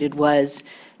frustrated was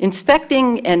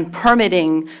inspecting and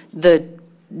permitting the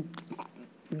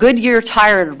Goodyear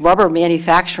tire and rubber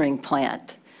manufacturing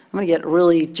plant. I'm going to get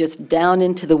really just down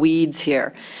into the weeds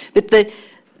here. But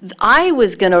I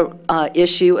was going to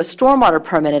issue a stormwater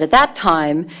permit. And at that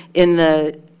time, in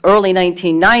the early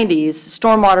 1990s,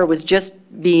 stormwater was just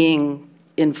being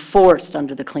enforced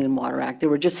under the Clean Water Act. They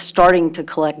were just starting to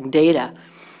collect data.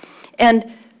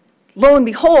 And lo and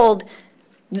behold,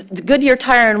 the Goodyear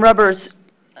tire and rubber's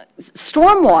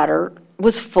stormwater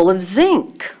was full of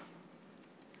zinc.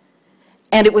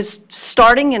 And it was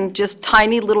starting in just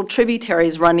tiny little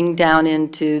tributaries running down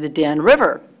into the Dan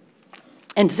River.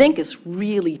 And zinc is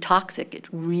really toxic at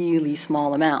really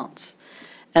small amounts.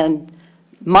 And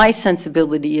my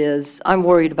sensibility is I'm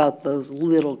worried about those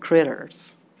little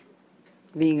critters.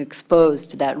 being exposed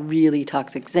to that really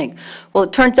toxic zinc. Well,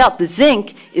 it turns out the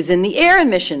zinc is in the air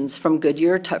emissions from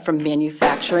Goodyear, from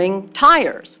manufacturing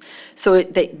tires. So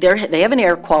they have an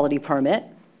air quality permit.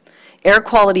 Air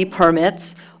quality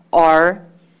permits are,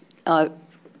 the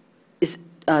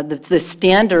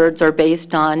standards are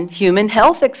based on human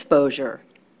health exposure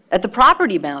at the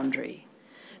property boundary.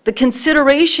 The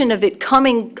consideration of it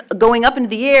going up into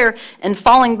the air and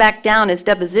falling back down as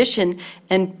deposition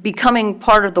and becoming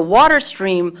part of the water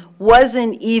stream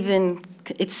wasn't even,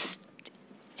 it's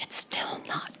still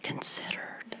not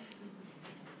considered.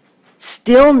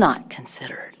 Still not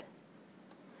considered.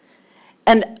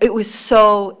 And it was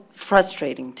so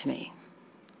frustrating to me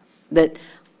that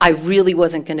I really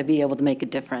wasn't going to be able to make a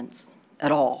difference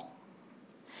at all.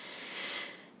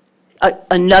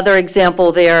 Another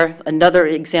example there, another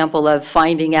example of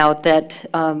finding out that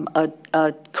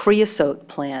a creosote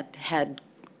plant had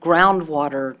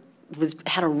groundwater, it was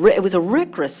a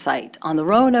RCRA site on the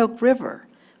Roanoke River,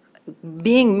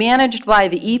 being managed by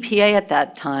the EPA at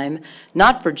that time,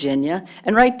 not Virginia,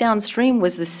 and right downstream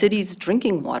was the city's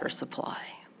drinking water supply.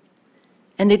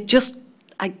 And it just,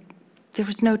 there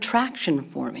was no traction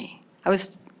for me. I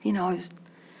was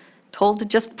told to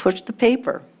just push the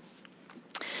paper.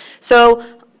 So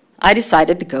I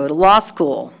decided to go to law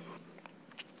school.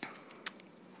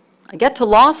 I get to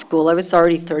law school, I was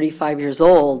already 35 years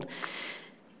old,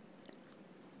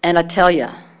 and I tell you,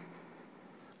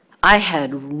 I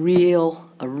had a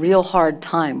real hard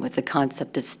time with the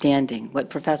concept of standing, what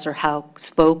Professor Houck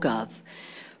spoke of,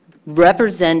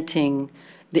 representing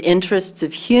the interests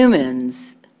of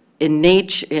humans in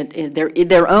nature, in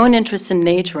their own interests in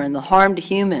nature and the harm to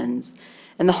humans.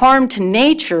 And the harm to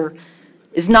nature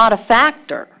is not a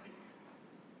factor.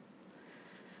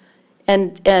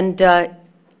 And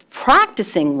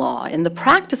practicing law, in the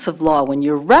practice of law, when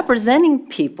you're representing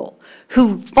people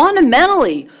who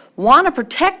fundamentally want to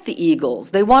protect the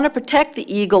eagles, they want to protect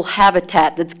the eagle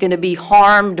habitat that's going to be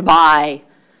harmed by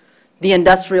the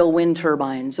industrial wind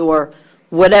turbines or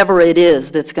whatever it is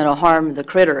that's going to harm the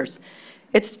critters,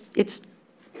 it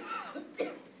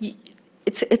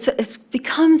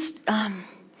becomes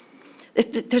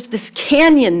there's this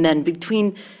canyon then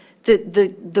between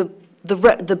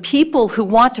the people who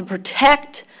want to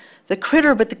protect the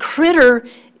critter, but the critter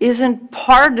isn't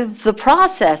part of the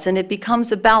process, and it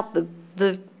becomes about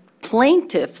the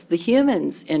plaintiffs, the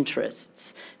humans'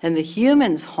 interests, and the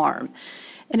humans' harm,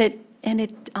 and it's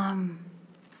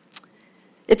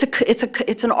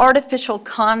an artificial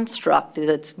construct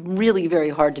that's really very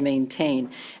hard to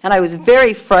maintain. And I was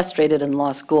very frustrated in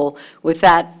law school with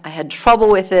that. I had trouble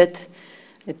with it.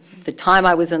 At the time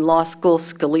I was in law school,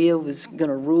 Scalia was going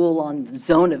to rule on the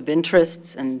zone of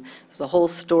interests, and there's a whole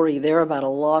story there about a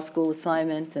law school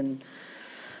assignment, and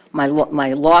my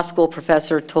law school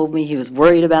professor told me he was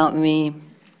worried about me,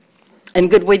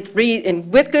 and with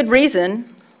good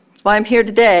reason. That's why I'm here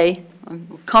today.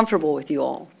 I'm comfortable with you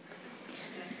all.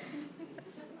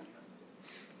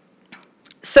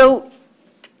 So,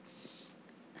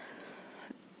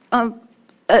 an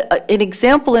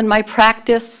example in my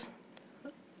practice,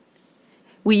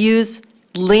 we use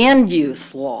land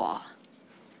use law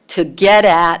to get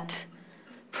at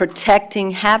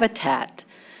protecting habitat.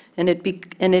 And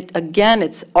again,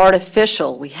 it's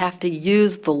artificial. We have to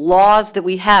use the laws that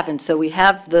we have. And so we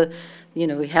have the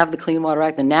Clean Water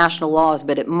Act, the national laws,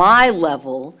 but at my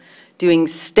level, doing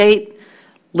state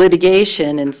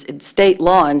litigation and state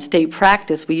law and state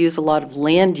practice, we use a lot of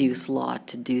land use law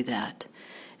to do that.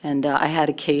 And I had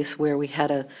a case where we had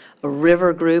a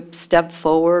river group step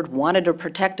forward, wanted to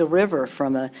protect a river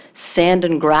from a sand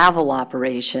and gravel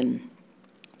operation.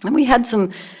 And we had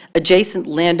some adjacent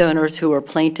landowners who were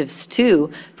plaintiffs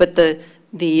too, but the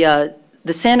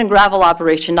sand and gravel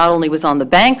operation not only was on the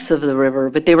banks of the river,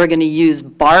 but they were going to use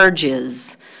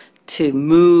barges to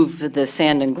move the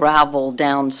sand and gravel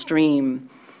downstream.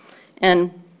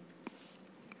 And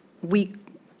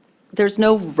there's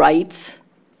no rights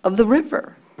of the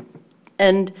river.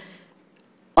 And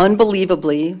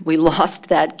unbelievably, we lost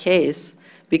that case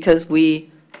because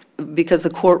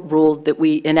the court ruled that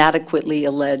we inadequately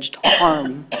alleged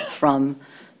harm from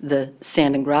the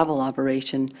sand and gravel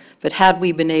operation. But had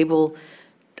we been able,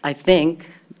 I think,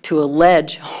 to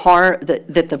allege harm,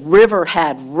 that the river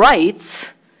had rights,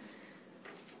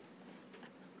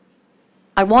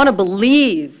 I want to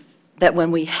believe that when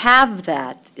we have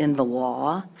that in the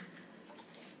law,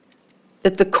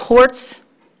 that the courts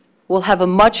will have a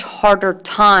much harder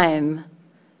time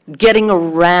getting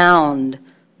around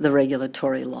the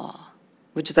regulatory law,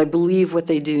 which is, I believe, what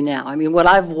they do now. I mean, what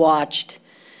I've watched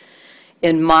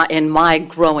in my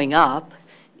growing up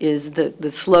is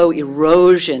the slow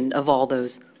erosion of all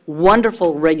those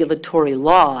wonderful regulatory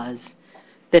laws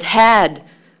that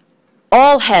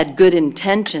all had good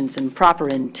intentions and proper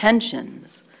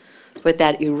intentions, but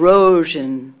that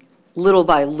erosion, little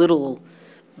by little,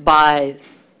 by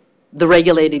the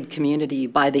regulated community,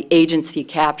 by the agency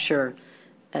capture,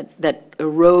 that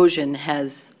erosion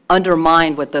has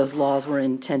undermined what those laws were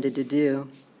intended to do.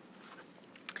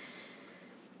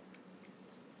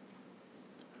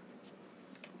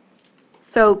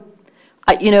 So,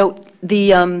 you know,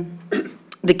 the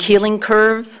Keeling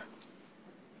curve,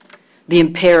 the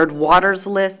impaired waters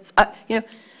lists. You know,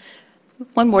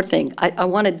 one more thing. I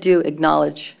wanted to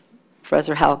acknowledge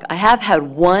Professor Houck. I have had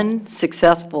one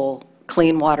successful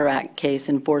Clean Water Act case,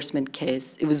 enforcement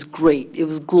case. It was great. It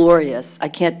was glorious. I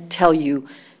can't tell you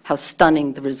how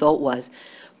stunning the result was.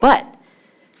 But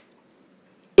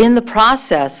in the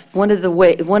process, one of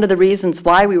the reasons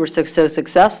why we were so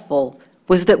successful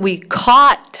was that we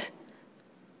caught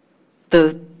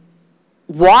the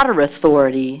water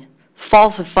authority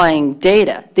falsifying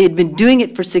data. They had been doing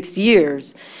it for 6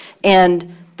 years,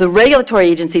 and the regulatory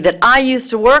agency that I used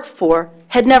to work for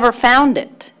had never found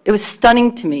it. It was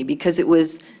stunning to me because it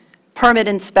was permit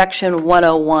inspection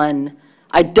 101.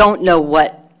 I don't know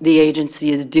what the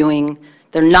agency is doing.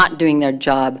 They're not doing their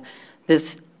job.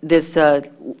 This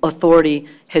authority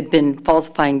had been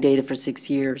falsifying data for 6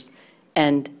 years.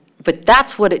 But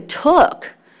that's what it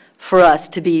took for us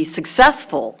to be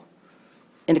successful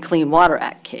in a Clean Water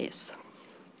Act case.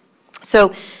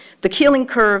 So the Keeling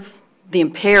curve, the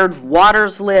impaired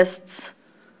waters lists,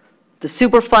 the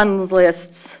Superfund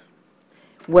lists,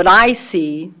 what I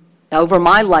see over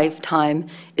my lifetime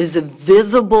is a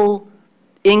visible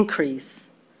increase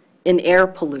in air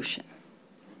pollution.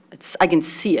 I can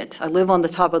see it. I live on the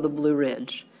top of the Blue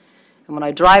Ridge. And when I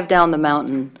drive down the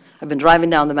mountain, I've been driving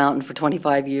down the mountain for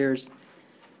 25 years,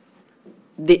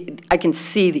 I can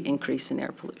see the increase in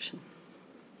air pollution.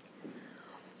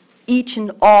 Each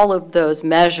and all of those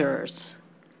measures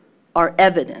are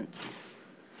evidence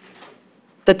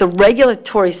that the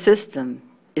regulatory system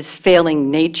is failing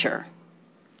nature.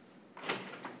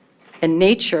 And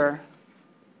nature,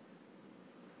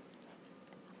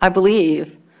 I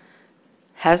believe,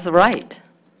 has the right.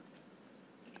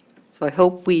 So I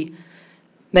hope we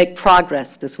make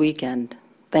progress this weekend.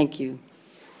 Thank you.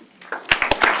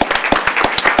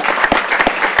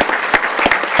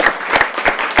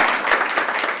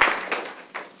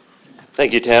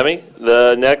 Thank you, Tammy.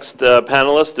 The next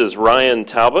panelist is Ryan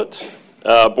Talbott.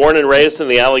 Born and raised in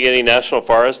the Allegheny National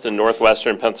Forest in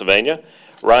northwestern Pennsylvania,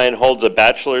 Ryan holds a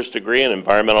bachelor's degree in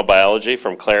environmental biology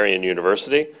from Clarion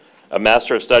University, a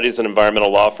Master of Studies in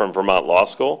Environmental Law from Vermont Law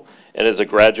School, and is a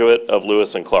graduate of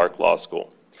Lewis and Clark Law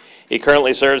School. He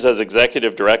currently serves as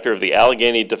Executive Director of the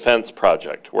Allegheny Defense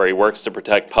Project, where he works to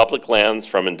protect public lands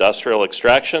from industrial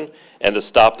extraction and to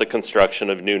stop the construction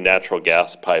of new natural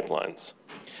gas pipelines.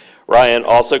 Ryan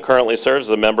also currently serves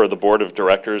as a member of the Board of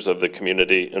Directors of the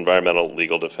Community Environmental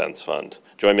Legal Defense Fund.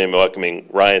 Join me in welcoming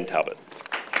Ryan Talbott.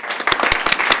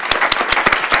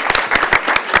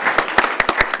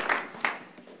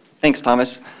 Thanks,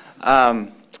 Thomas. A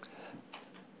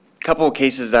couple of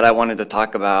cases that I wanted to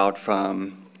talk about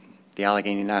from the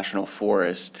Allegheny National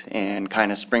Forest, and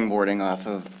kind of springboarding off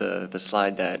of the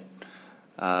slide that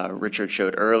Richard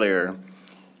showed earlier.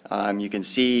 You can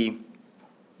see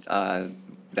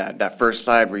that first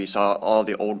slide where you saw all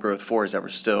the old growth forests that were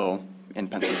still in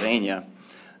Pennsylvania.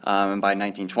 And by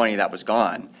 1920, that was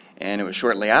gone. And it was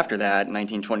shortly after that,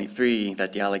 1923,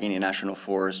 that the Allegheny National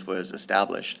Forest was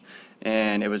established.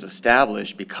 And it was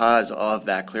established because of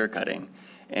that clear cutting.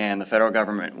 And the federal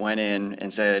government went in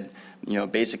and said, you know,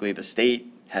 basically the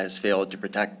state has failed to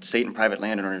protect, state and private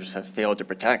landowners have failed to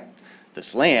protect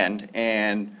this land.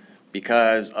 And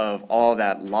because of all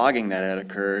that logging that had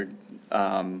occurred,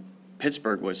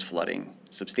 Pittsburgh was flooding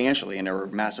substantially, and there were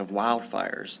massive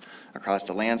wildfires across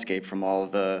the landscape from all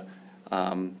of the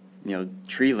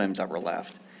tree limbs that were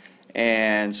left.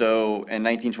 And so in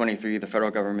 1923, the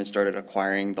federal government started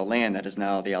acquiring the land that is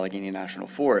now the Allegheny National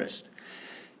Forest.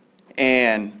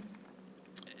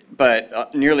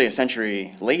 But nearly a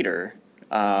century later,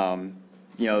 the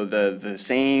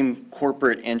same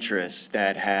corporate interests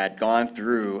that had gone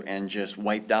through and just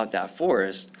wiped out that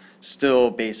forest still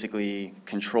basically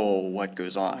control what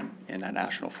goes on in that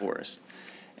national forest.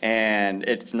 And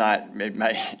it's not,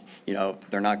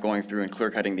 they're not going through and clear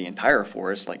cutting the entire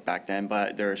forest like back then,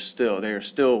 but they're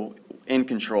still in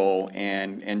control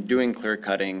and doing clear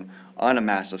cutting on a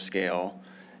massive scale.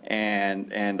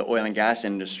 And the oil and gas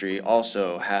industry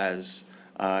also has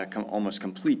almost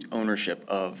complete ownership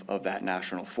of that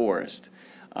national forest.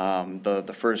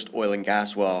 The first oil and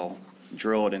gas well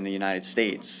drilled in the United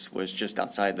States was just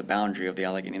outside the boundary of the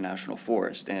Allegheny National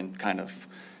Forest and kind of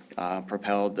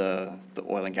propelled the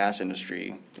oil and gas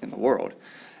industry in the world.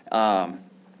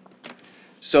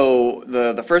 So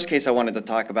the first case I wanted to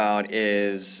talk about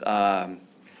is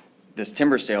this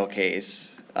timber sale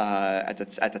case. At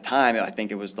the time, I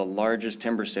think it was the largest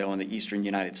timber sale in the eastern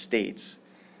United States.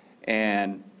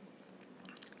 And,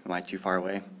 am I too far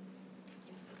away?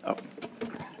 Oh.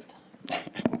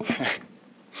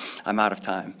 I'm out of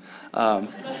time.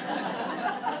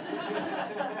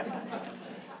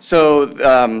 So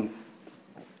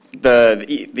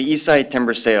the East Side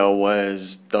timber sale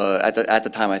was at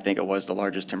the time, I think it was the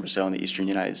largest timber sale in the eastern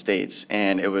United States,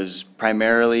 and it was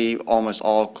primarily almost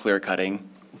all clear cutting.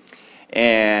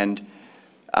 And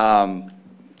after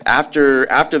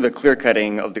the clear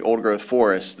cutting of the old growth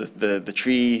forest, the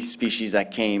tree species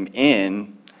that came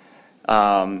in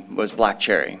was black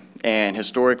cherry. And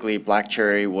historically, black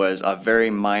cherry was a very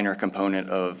minor component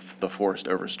of the forest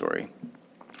overstory.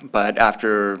 But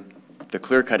after the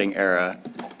clear cutting era,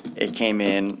 it came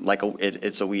in like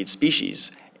it's a weed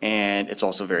species, and it's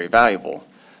also very valuable.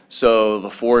 So the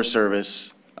Forest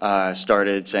Service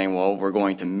started saying, well, we're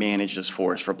going to manage this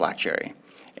forest for black cherry.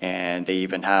 And they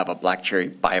even have a black cherry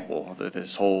Bible,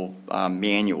 this whole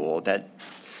manual that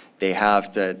they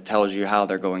have that tells you how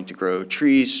they're going to grow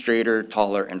trees straighter,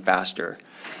 taller, and faster.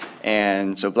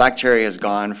 And so black cherry has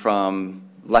gone from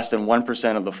less than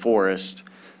 1% of the forest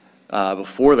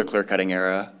before the clear cutting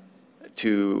era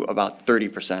to about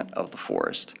 30% of the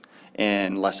forest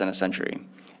in less than a century.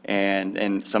 And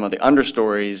in some of the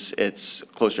understories, it's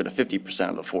closer to 50%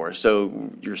 of the forest.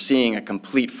 So you're seeing a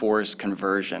complete forest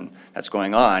conversion that's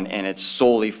going on, and it's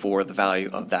solely for the value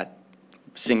of that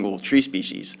single tree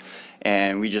species.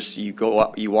 And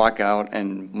you walk out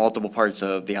in multiple parts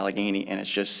of the Allegheny, and it's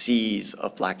just seas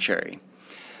of black cherry,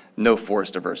 no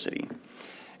forest diversity.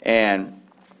 And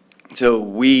so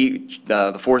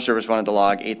the Forest Service wanted to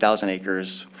log 8,000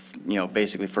 acres,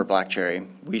 basically for black cherry.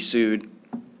 We sued.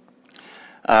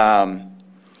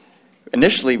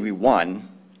 Initially, we won.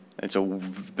 It's a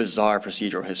bizarre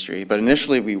procedural history, but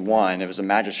initially we won. It was a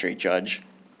magistrate judge,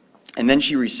 and then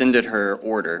she rescinded her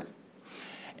order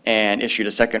and issued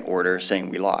a second order saying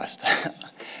we lost.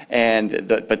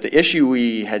 But the issue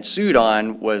we had sued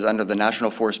on was under the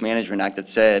National Forest Management Act that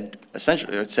said,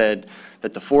 essentially, it said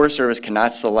that the Forest Service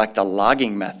cannot select a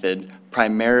logging method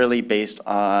primarily based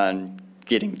on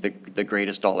getting the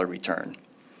greatest dollar return.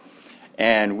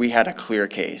 And we had a clear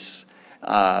case.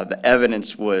 The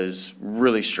evidence was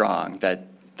really strong that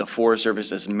the Forest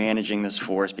Service is managing this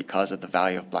forest because of the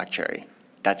value of black cherry.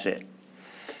 That's it.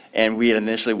 And we had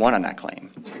initially won on that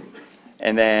claim.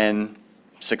 And then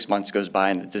 6 months goes by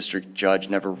and the district judge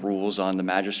never rules on the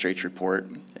magistrate's report.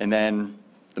 And then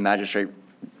the magistrate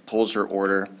pulls her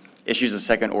order, issues a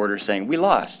second order saying, we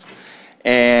lost.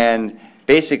 And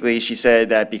basically she said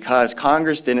that because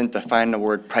Congress didn't define the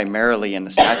word primarily in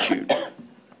the statute,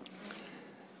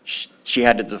 she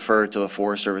had to defer to the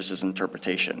Forest Service's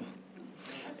interpretation.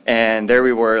 And there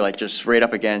we were, like, just right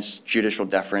up against judicial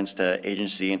deference to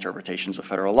agency interpretations of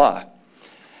federal law.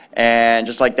 And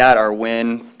just like that, our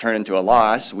win turned into a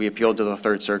loss. We appealed to the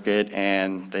Third Circuit,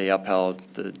 and they upheld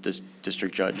the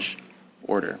district judge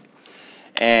order.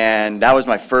 And that was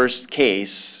my first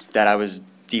case that I was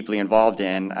deeply involved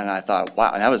in, and I thought,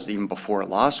 wow, and that was even before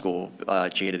law school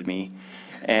jaded me.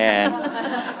 And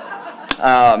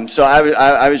so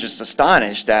I was just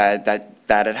astonished that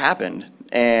had happened.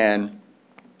 And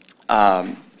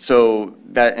so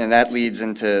that leads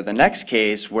into the next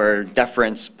case where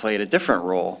deference played a different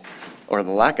role, or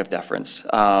the lack of deference.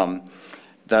 I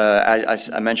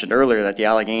mentioned earlier that the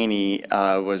Allegheny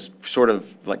was sort of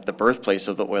like the birthplace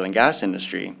of the oil and gas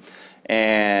industry.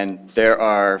 And there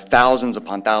are thousands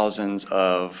upon thousands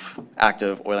of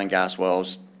active oil and gas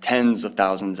wells, tens of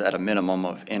thousands at a minimum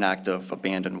of inactive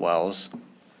abandoned wells.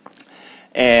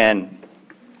 And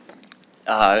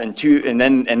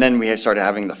then we started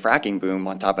having the fracking boom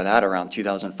on top of that around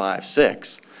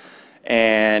 2005-06.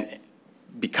 And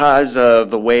because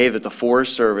of the way that the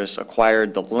Forest Service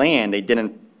acquired the land, they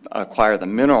didn't acquire the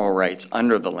mineral rights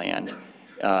under the land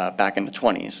back in the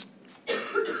 20s.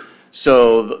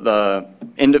 So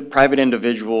the private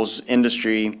individuals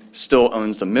industry still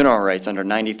owns the mineral rights under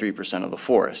 93% of the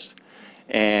forest.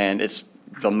 And it's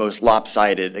the most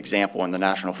lopsided example in the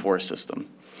national forest system.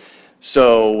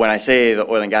 So when I say the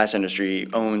oil and gas industry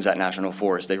owns that national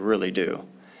forest, they really do.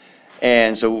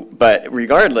 And so, but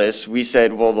regardless, we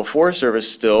said, well, the Forest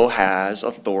Service still has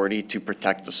authority to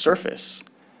protect the surface.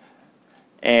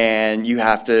 and you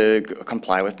have to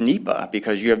comply with NEPA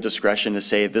because you have discretion to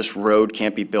say this road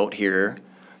can't be built here,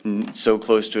 so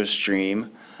close to a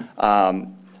stream.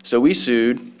 So we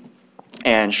sued,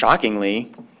 and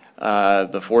shockingly,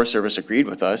 the Forest Service agreed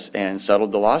with us and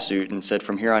settled the lawsuit and said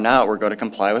from here on out we're going to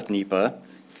comply with NEPA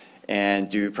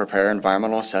and prepare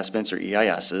environmental assessments or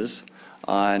EISs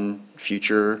on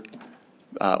future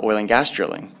oil and gas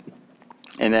drilling.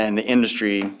 And then the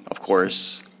industry, of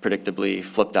course, predictably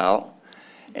flipped out,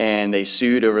 and they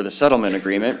sued over the settlement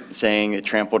agreement, saying it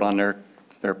trampled on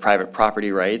their private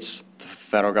property rights. The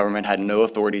federal government had no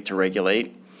authority to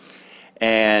regulate.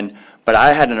 But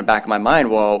I had in the back of my mind,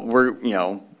 well,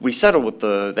 we settled with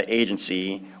the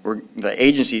agency. The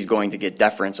agency is going to get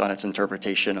deference on its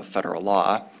interpretation of federal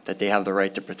law, that they have the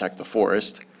right to protect the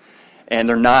forest. And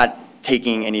they're not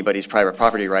taking anybody's private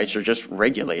property rights, they're just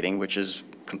regulating, which is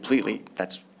completely,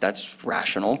 that's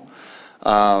rational.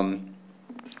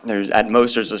 At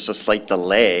most, there's just a slight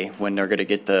delay when they're gonna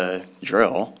get the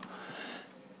drill.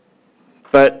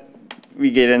 But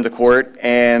we get into court,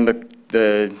 and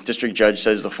the district judge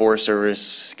says the Forest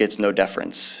Service gets no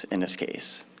deference in this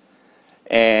case.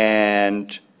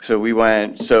 And so we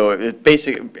went, so it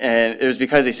basically, and it was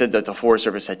because they said that the Forest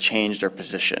Service had changed their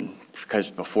position, because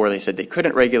before they said they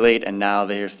couldn't regulate, and now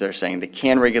they're saying they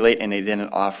can regulate, and they didn't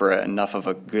offer enough of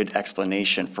a good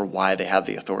explanation for why they have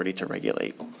the authority to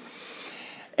regulate.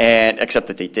 And except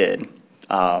that they did.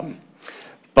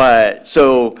 But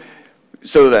so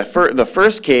the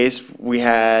first case, we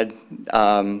had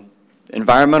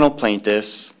environmental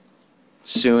plaintiffs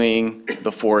suing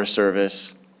the Forest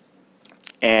Service,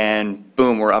 and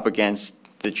boom, we're up against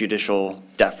the judicial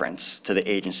deference to the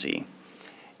agency,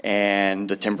 and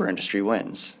the timber industry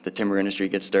wins. The timber industry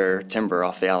gets their timber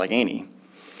off the Allegheny.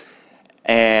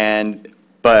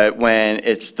 But when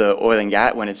it's the oil and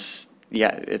gas,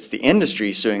 it's the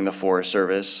industry suing the Forest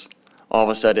Service, all of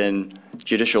a sudden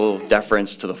judicial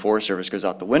deference to the Forest Service goes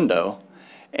out the window,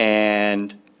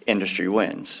 and industry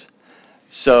wins.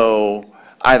 So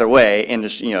either way,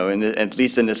 industry, at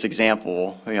least in this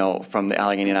example, from the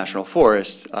Allegheny National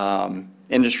Forest,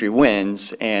 industry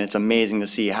wins, and it's amazing to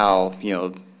see how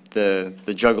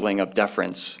the juggling of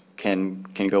deference can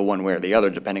go one way or the other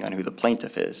depending on who the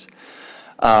plaintiff is.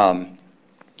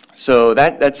 So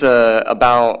that's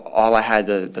about all I had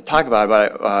to talk about.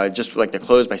 But I'd just like to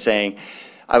close by saying,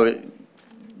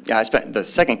 the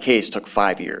second case took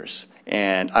 5 years,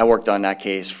 and I worked on that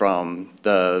case from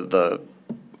the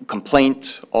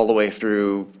complaint all the way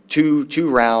through two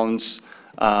rounds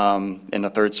in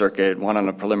the Third Circuit, one on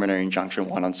a preliminary injunction,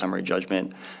 one on summary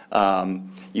judgment.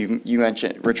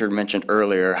 Richard mentioned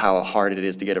earlier how hard it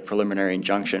is to get a preliminary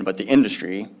injunction, but the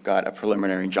industry got a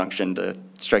preliminary injunction to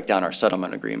strike down our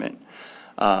settlement agreement.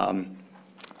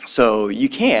 So you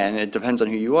can, it depends on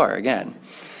who you are, again.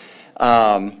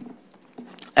 But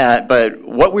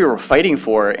what we were fighting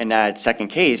for in that second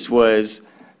case was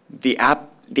the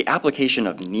application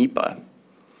of NEPA.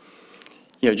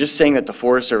 Just saying that the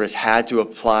Forest Service had to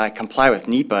comply with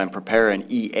NEPA and prepare an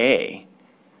EA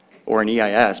or an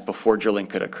EIS before drilling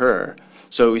could occur.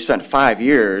 So we spent 5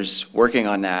 years working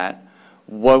on that.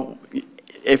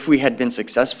 If we had been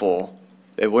successful,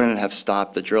 it wouldn't have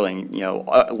stopped the drilling.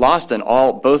 Lost in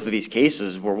both of these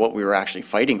cases were what we were actually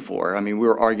fighting for. I mean, we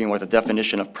were arguing what the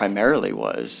definition of primarily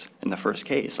was in the first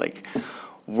case. Like,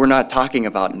 we're not talking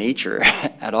about nature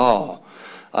at all.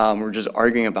 We're just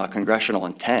arguing about congressional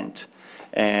intent.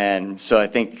 And so I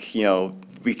think,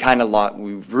 we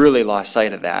really lost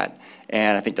sight of that.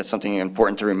 And I think that's something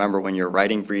important to remember when you're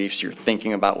writing briefs, you're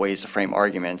thinking about ways to frame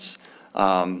arguments.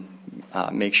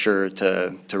 Make sure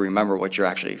to remember what you're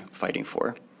actually fighting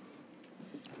for.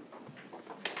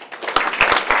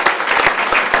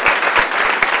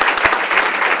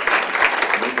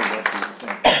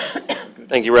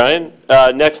 Thank you, Ryan.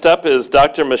 Next up is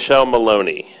Dr. Michelle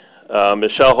Maloney.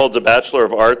 Michelle holds a Bachelor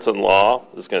of Arts in Law.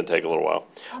 This is going to take a little while.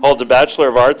 Holds a Bachelor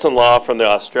of Arts in Law from the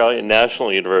Australian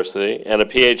National University and a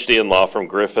PhD in Law from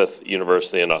Griffith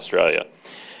University in Australia.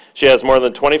 She has more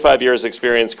than 25 years'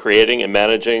 experience creating and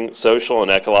managing social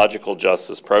and ecological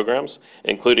justice programs,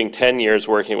 including 10 years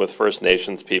working with First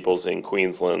Nations peoples in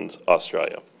Queensland,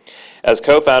 Australia. As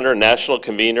co-founder and national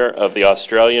convener of the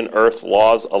Australian Earth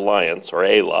Laws Alliance, or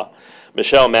AILA,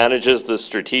 Michelle manages the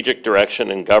strategic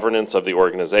direction and governance of the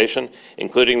organization,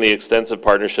 including the extensive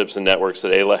partnerships and networks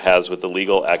that AILA has with the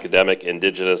legal, academic,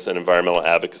 indigenous, and environmental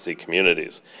advocacy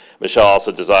communities. Michelle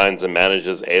also designs and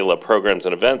manages AILA programs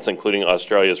and events, including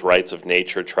Australia's Rights of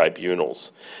Nature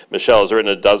tribunals. Michelle has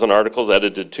written a dozen articles,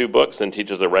 edited 2 books, and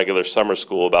teaches a regular summer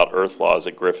school about earth laws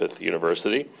at Griffith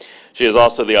University. She is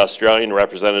also the Australian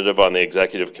representative on the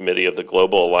Executive Committee of the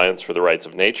Global Alliance for the Rights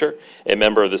of Nature, a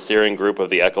member of the steering group of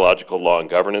the Ecological Law and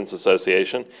Governance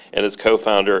Association, and is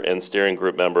co-founder and steering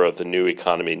group member of the New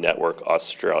Economy Network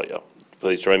Australia.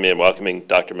 Please join me in welcoming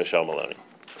Dr. Michelle Maloney.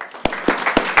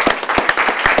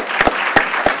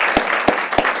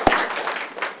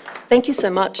 Thank you so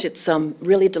much. It's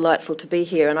really delightful to be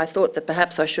here, and I thought that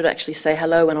perhaps I should actually say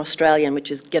hello in Australian,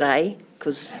 which is g'day,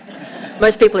 because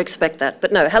most people expect that.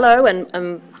 But no, hello,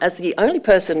 and as the only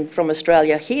person from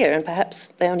Australia here, and perhaps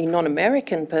the only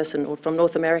non-American person or from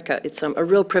North America, it's a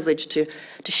real privilege to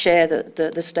share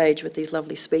the stage with these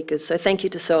lovely speakers. So thank you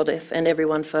to CELDF and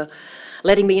everyone for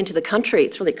letting me into the country.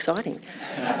 It's really exciting.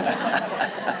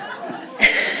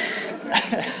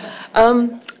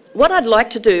 What I'd like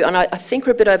to do, and I think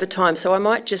we're a bit over time, so I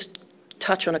might just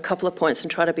touch on a couple of points and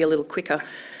try to be a little quicker.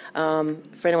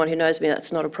 For anyone who knows me,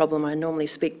 that's not a problem. I normally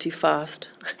speak too fast.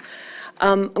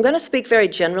 I'm going to speak very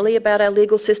generally about our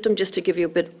legal system, just to give you a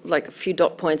bit, like a few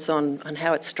dot points on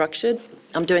how it's structured.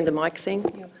 I'm doing the mic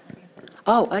thing.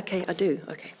 Oh, okay, I do,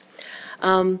 okay.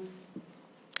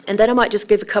 And then I might just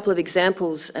give a couple of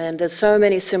examples, and there's so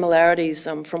many similarities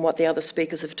from what the other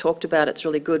speakers have talked about. It's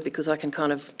really good because I can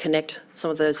kind of connect some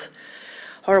of those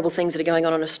horrible things that are going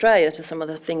on in Australia to some of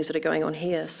the things that are going on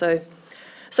here. So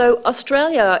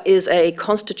Australia is a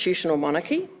constitutional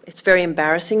monarchy. It's very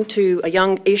embarrassing to a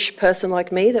young-ish person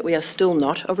like me that we are still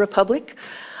not a republic.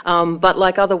 But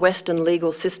like other Western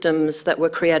legal systems that were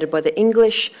created by the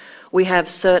English, we have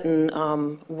certain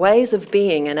ways of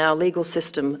being in our legal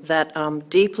system that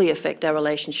deeply affect our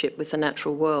relationship with the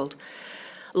natural world.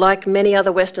 Like many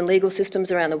other Western legal systems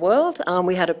around the world,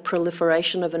 we had a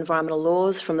proliferation of environmental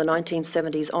laws from the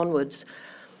 1970s onwards.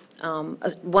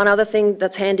 One other thing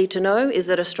that's handy to know is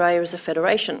that Australia is a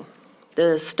federation.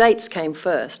 The states came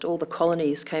first, all the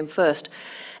colonies came first.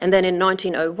 And then in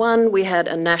 1901, we had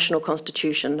a national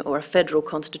constitution, or a federal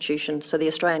constitution, so the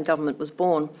Australian government was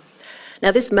born. Now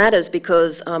this matters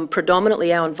because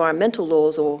predominantly our environmental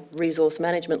laws, or resource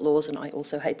management laws, and I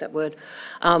also hate that word,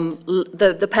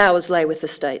 the powers lay with the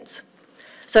states.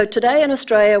 So today in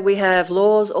Australia we have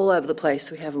laws all over the place.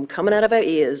 We have them coming out of our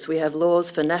ears. We have laws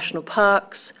for national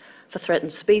parks, for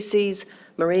threatened species,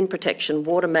 marine protection,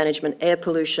 water management, air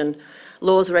pollution,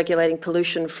 laws regulating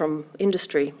pollution from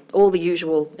industry, all the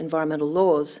usual environmental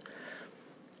laws.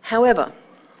 However,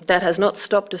 that has not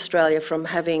stopped Australia from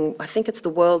having, I think it's the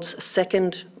world's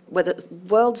second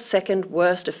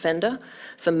worst offender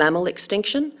for mammal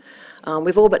extinction.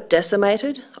 We've all but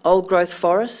decimated old growth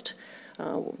forest.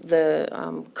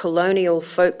 The colonial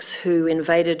folks who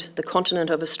invaded the continent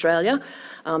of Australia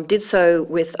did so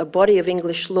with a body of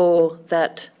English law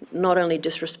that not only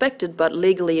disrespected but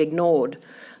legally ignored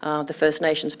the First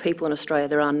Nations people in Australia.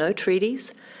 There are no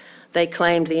treaties. They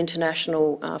claimed the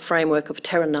international framework of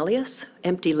terra nullius,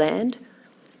 empty land,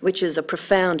 which is a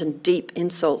profound and deep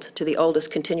insult to the oldest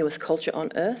continuous culture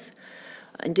on Earth.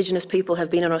 Indigenous people have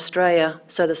been in Australia,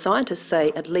 so the scientists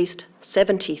say, at least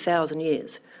 70,000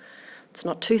 years. It's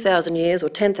not 2,000 years or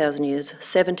 10,000 years,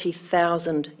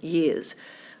 70,000 years.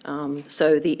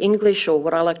 So the English, or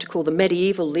what I like to call the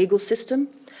medieval legal system,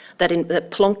 that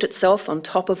plonked itself on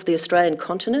top of the Australian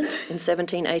continent in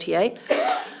 1788,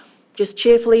 just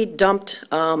cheerfully dumped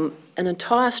an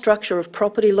entire structure of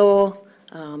property law,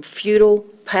 feudal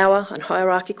power and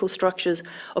hierarchical structures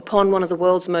upon one of the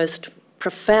world's most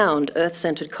profound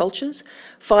earth-centred cultures,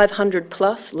 500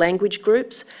 plus language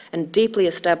groups, and deeply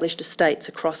established estates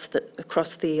across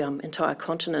the entire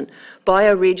continent.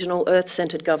 Bioregional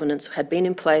earth-centred governance had been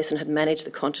in place and had managed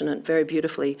the continent very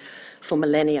beautifully for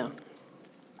millennia.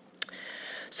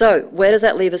 So where does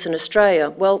that leave us in Australia?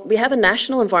 Well, we have a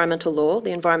national environmental law,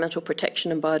 the Environmental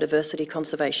Protection and Biodiversity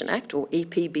Conservation Act, or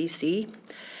EPBC.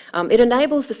 It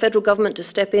enables the federal government to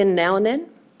step in now and then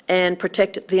and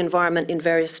protect the environment in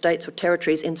various states or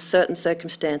territories in certain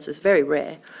circumstances, very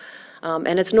rare.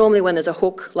 And it's normally when there's a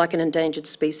hook, like an endangered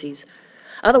species.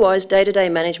 Otherwise, day-to-day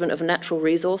management of natural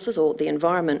resources or the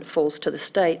environment falls to the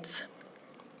states.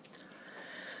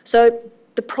 So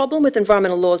the problem with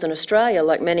environmental laws in Australia,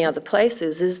 like many other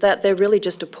places, is that they're really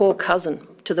just a poor cousin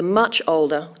to the much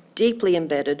older, deeply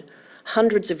embedded,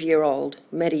 hundreds-of-year-old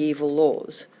medieval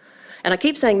laws. And I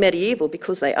keep saying medieval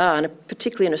because they are, and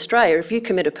particularly in Australia, if you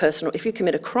commit a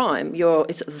crime,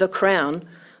 it's the Crown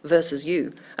versus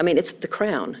you. I mean, it's the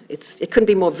Crown. It couldn't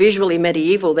be more visually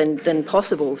medieval than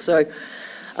possible. So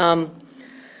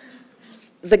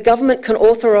the government can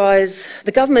authorise,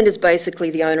 the government is basically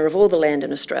the owner of all the land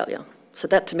in Australia. So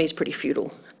that to me is pretty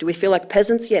feudal. Do we feel like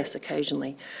peasants? Yes,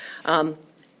 occasionally.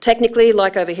 Technically,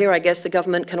 like over here, I guess the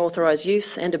government can authorise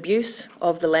use and abuse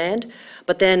of the land,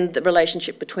 but then the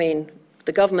relationship between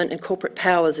the government and corporate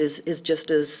powers is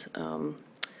just as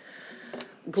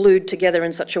glued together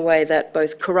in such a way that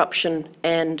both corruption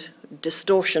and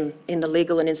distortion in the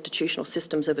legal and institutional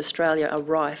systems of Australia are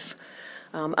rife.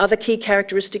 Other key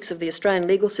characteristics of the Australian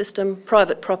legal system: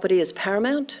 private property is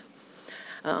paramount.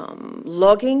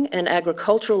 Logging and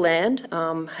agricultural land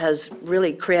has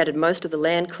really created most of the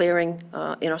land clearing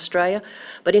in Australia.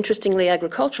 But interestingly,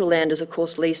 agricultural land is of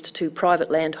course leased to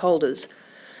private landholders.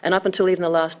 And up until even the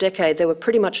last decade, there were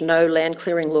pretty much no land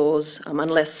clearing laws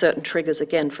unless certain triggers,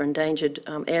 again, for endangered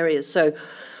areas. So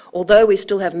although we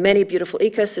still have many beautiful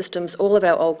ecosystems, all of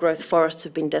our old growth forests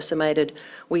have been decimated.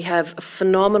 We have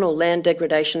phenomenal land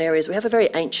degradation areas. We have a very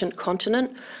ancient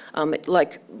continent.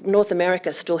 Like North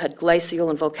America still had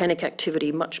glacial and volcanic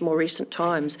activity much more recent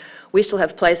times. We still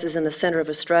have places in the centre of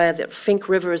Australia. The Finke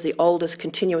River is the oldest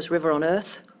continuous river on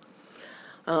Earth.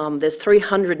 There's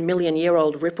 300 million year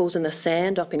old ripples in the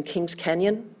sand up in Kings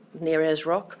Canyon near Ayers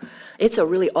Rock. It's a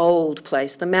really old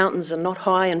place. The mountains are not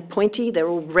high and pointy, they're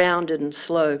all rounded and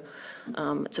slow.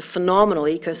 It's a phenomenal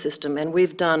ecosystem, and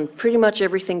we've done pretty much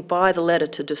everything by the letter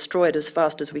to destroy it as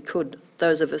fast as we could,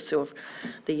 those of us who are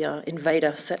the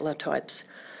invader settler types.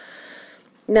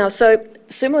 Now, so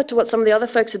similar to what some of the other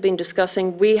folks have been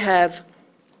discussing, we have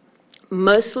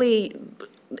mostly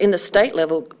in the state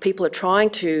level, people are trying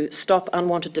to stop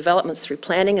unwanted developments through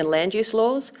planning and land use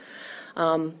laws.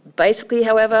 Basically,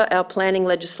 however, our planning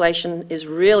legislation is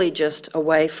really just a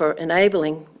way for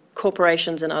enabling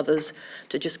corporations and others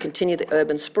to just continue the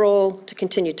urban sprawl, to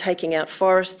continue taking out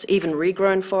forests, even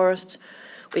regrown forests.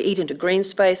 We eat into green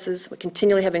spaces. We're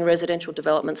continually having residential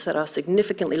developments that are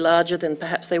significantly larger than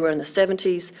perhaps they were in the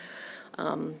 70s.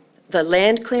 The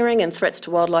land clearing and threats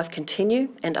to wildlife continue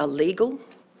and are legal.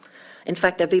 In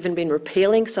fact, they've even been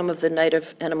repealing some of the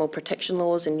native animal protection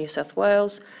laws in New South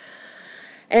Wales.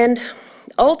 And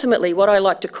ultimately, what I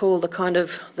like to call the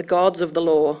gods of the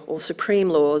law, or supreme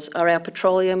laws, are our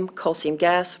petroleum, coal seam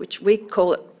gas, which we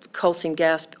call it coal seam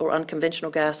gas or unconventional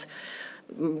gas.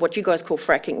 What you guys call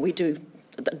fracking, we do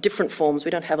different forms. We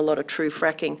don't have a lot of true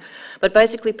fracking. But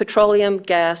basically, petroleum,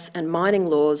 gas, and mining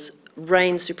laws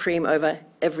reign supreme over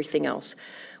everything else.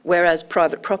 Whereas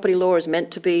private property law is meant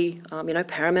to be,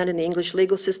 paramount in the English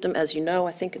legal system. As you know,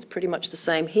 I think it's pretty much the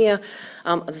same here.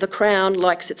 The Crown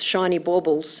likes its shiny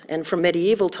baubles, and from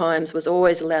medieval times was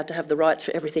always allowed to have the rights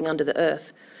for everything under the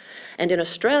earth. And in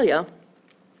Australia,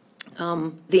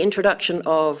 the introduction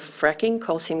of fracking,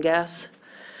 coal seam gas,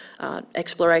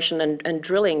 exploration and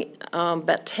drilling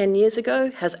about 10 years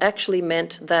ago has actually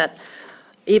meant that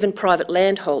even private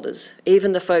landholders,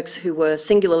 even the folks who were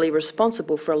singularly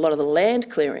responsible for a lot of the land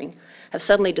clearing, have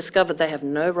suddenly discovered they have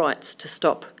no rights to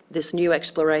stop this new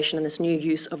exploration and this new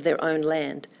use of their own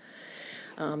land.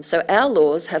 So our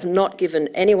laws have not given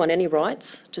anyone any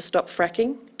rights to stop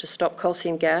fracking, to stop coal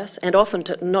seam gas, and often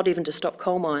not even to stop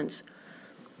coal mines.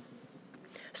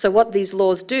 So what these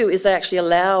laws do is they actually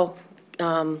allow,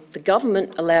 the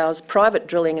government allows private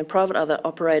drilling and private other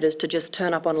operators to just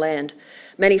turn up on land.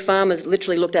 Many farmers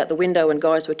literally looked out the window and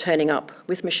guys were turning up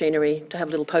with machinery to have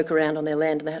a little poke around on their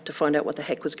land, and they had to find out what the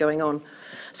heck was going on.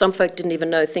 Some folk didn't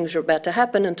even know things were about to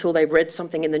happen until they read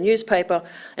something in the newspaper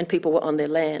and people were on their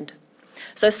land.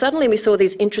 So suddenly we saw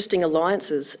these interesting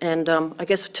alliances, and I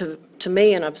guess to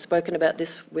me, and I've spoken about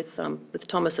this with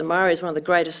Thomas and Mari, is one of the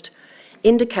greatest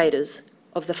indicators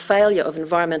of the failure of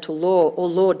environmental law, or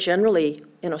law generally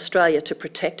in Australia, to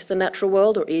protect the natural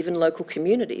world or even local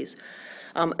communities,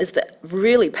 is the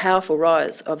really powerful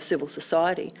rise of civil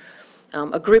society.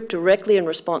 A group directly in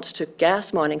response to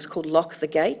gas mining is called Lock the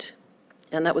Gate,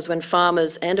 and that was when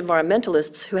farmers and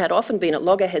environmentalists, who had often been at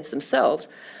loggerheads themselves,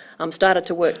 started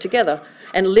to work together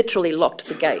and literally locked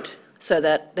the gate so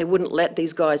that they wouldn't let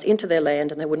these guys into their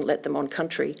land and they wouldn't let them on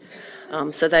country.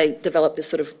 So they developed this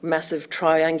sort of massive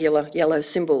triangular yellow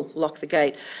symbol, Lock the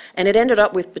Gate. And it ended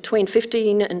up with between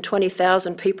 15 and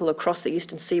 20,000 people across the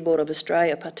eastern seaboard of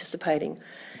Australia participating.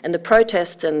 And the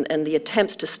protests and the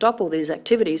attempts to stop all these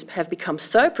activities have become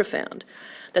so profound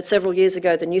that several years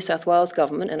ago the New South Wales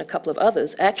government and a couple of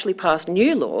others actually passed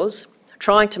new laws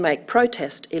trying to make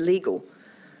protest illegal.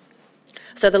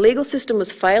 So the legal system was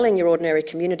failing your ordinary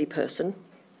community person.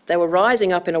 They were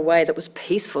rising up in a way that was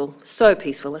peaceful, so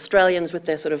peaceful. Australians with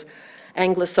their sort of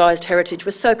anglicised heritage.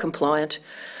 We're so compliant.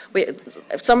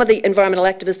 Some of the environmental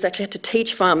activists actually had to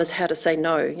teach farmers how to say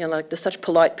no. You know, like they're such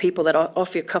polite people that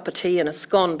offer you a cup of tea and a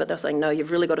scone, but they're saying, no,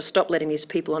 you've really got to stop letting these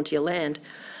people onto your land.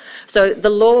 So the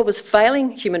law was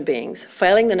failing human beings,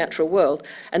 failing the natural world,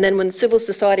 and then when civil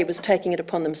society was taking it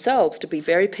upon themselves to be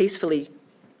very peacefully,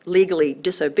 legally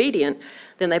disobedient,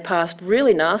 then they passed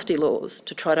really nasty laws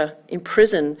to try to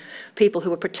imprison people who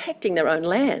were protecting their own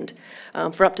land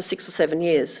for up to 6 or 7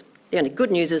 years. The only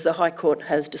good news is the High Court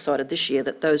has decided this year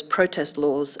that those protest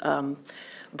laws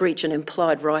breach an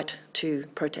implied right to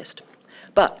protest.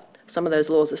 But some of those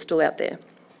laws are still out there.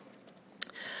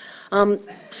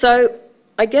 So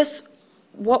I guess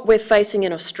what we're facing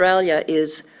in Australia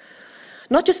is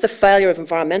not just the failure of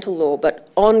environmental law, but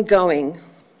ongoing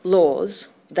laws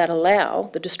that allow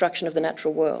the destruction of the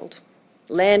natural world.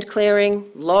 Land clearing,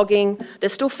 logging, they're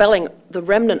still felling the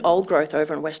remnant old growth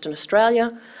over in Western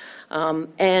Australia.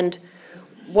 And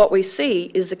what we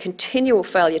see is the continual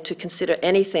failure to consider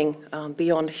anything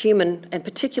beyond human and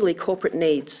particularly corporate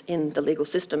needs in the legal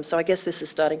system. So I guess this is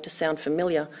starting to sound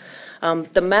familiar.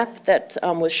 The map that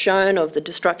was shown of the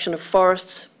destruction of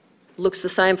forests looks the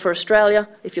same for Australia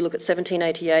if you look at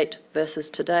 1788 versus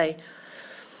today.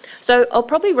 So I'll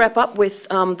probably wrap up with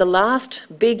the last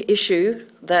big issue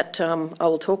that I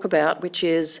will talk about, which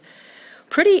is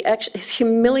it's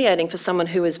humiliating for someone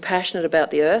who is passionate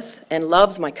about the earth and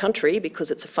loves my country because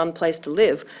it's a fun place to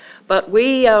live. But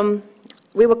we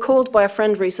were called by a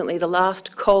friend recently the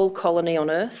last coal colony on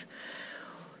earth.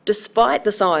 Despite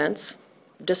the science,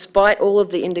 despite all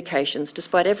of the indications,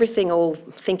 despite everything all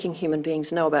thinking human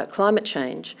beings know about climate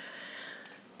change,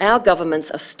 our governments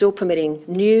are still permitting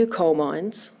new coal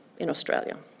mines in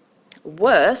Australia.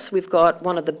 Worse, we've got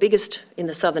one of the biggest in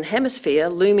the southern hemisphere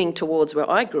looming towards where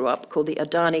I grew up, called the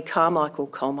Adani Carmichael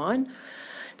coal mine.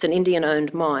 It's an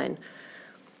Indian-owned mine.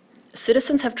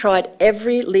 Citizens have tried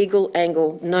every legal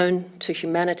angle known to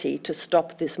humanity to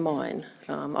stop this mine.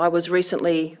 I was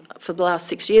recently, for the last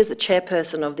 6 years, the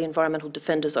chairperson of the Environmental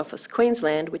Defenders Office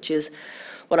Queensland, which is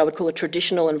what I would call a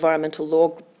traditional environmental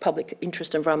law, public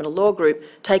interest environmental law group,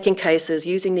 taking cases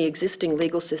using the existing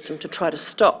legal system to try to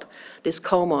stop this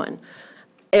coal mine.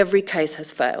 Every case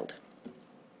has failed.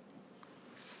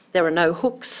 There are no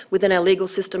hooks within our legal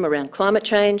system around climate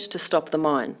change to stop the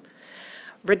mine.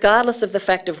 Regardless of the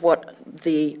fact of what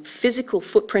the physical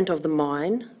footprint of the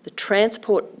mine, the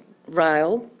transport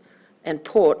rail and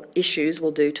port issues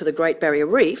will do to the Great Barrier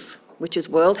Reef, which is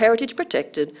World Heritage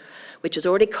protected, which has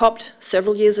already copped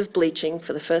several years of bleaching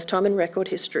for the first time in record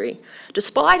history.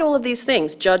 Despite all of these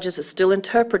things, judges are still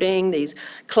interpreting these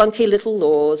clunky little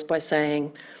laws by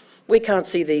saying, we can't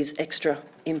see these extra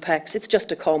impacts, it's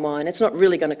just a coal mine, it's not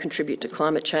really going to contribute to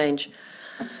climate change.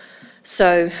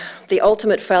 So the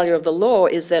ultimate failure of the law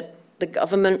is that the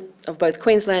government of both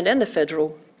Queensland and the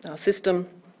federal system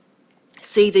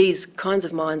see these kinds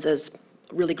of mines as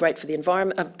really great for the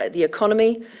environment, the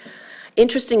economy.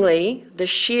 Interestingly, the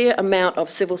sheer amount of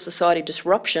civil society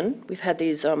disruption, we've had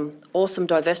these awesome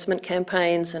divestment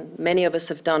campaigns, and many of us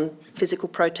have done physical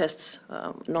protests,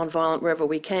 non-violent, wherever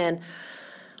we can.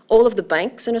 All of the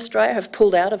banks in Australia have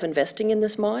pulled out of investing in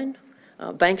this mine.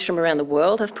 Banks from around the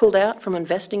world have pulled out from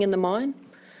investing in the mine.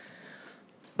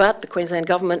 But the Queensland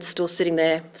government's still sitting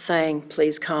there saying,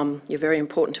 please come, you're very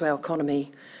important to our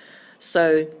economy.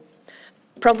 So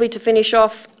probably to finish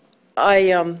off,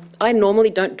 I normally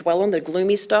don't dwell on the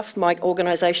gloomy stuff. My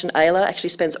organisation, AILA, actually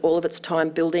spends all of its time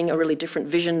building a really different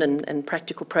vision and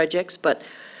practical projects, but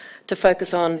to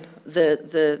focus on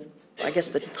I guess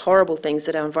the horrible things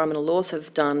that our environmental laws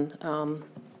have done,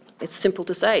 it's simple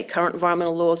to say, current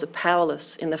environmental laws are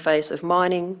powerless in the face of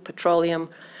mining, petroleum,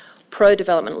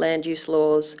 pro-development land use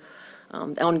laws,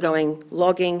 ongoing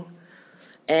logging,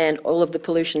 and all of the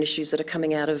pollution issues that are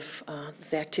coming out of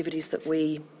the activities that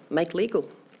we make legal.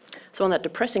 So on that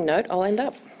depressing note, I'll end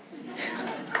up.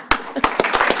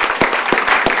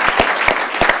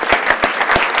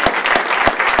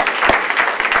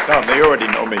 Tom, they already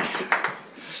know me.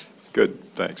 Good,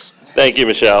 thanks. Thank you,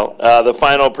 Michelle. The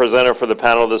final presenter for the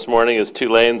panel this morning is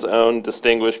Tulane's own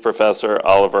distinguished professor,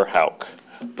 Oliver Houck.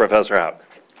 Professor Houck.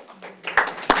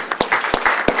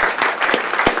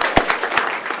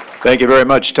 Thank you very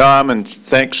much, Tom, and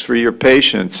thanks for your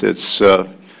patience. It's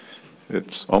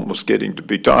almost getting to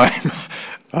be time.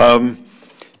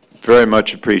 Very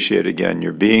much appreciate, again,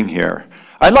 your being here.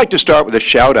 I'd like to start with a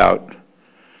shout out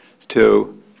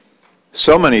to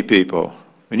so many people,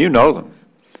 and you know them,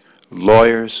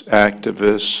 lawyers,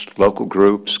 activists, local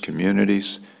groups,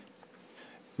 communities,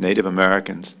 Native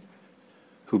Americans,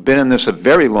 who've been in this a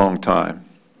very long time.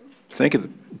 Think of the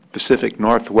Pacific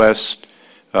Northwest,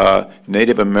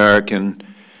 Native American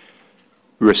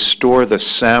Restore the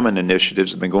Salmon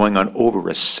initiatives have been going on over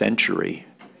a century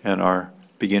and are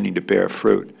beginning to bear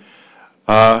fruit.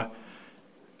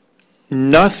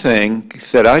 Nothing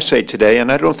that I say today,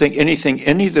 and I don't think anything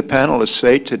any of the panelists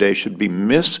say today should be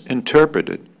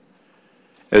misinterpreted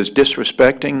as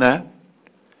disrespecting that,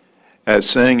 as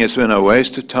saying it's been a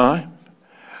waste of time.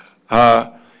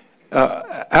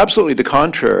 Absolutely the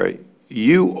contrary.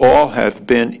 You all have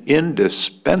been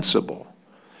indispensable,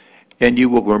 and you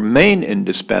will remain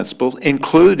indispensable,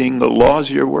 including the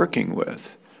laws you're working with.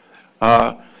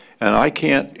 And I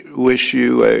can't wish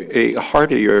you a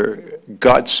heartier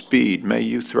Godspeed. May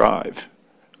you thrive.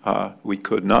 We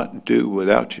could not do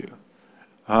without you.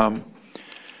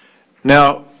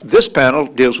 Now, this panel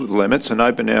deals with limits, and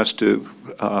I've been asked to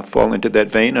fall into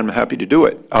that vein, and I'm happy to do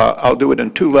it. I'll do it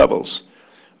on two levels.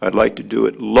 I'd like to do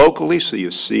it locally so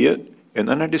you see it, and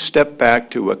then I just step back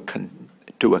to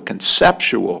a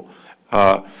conceptual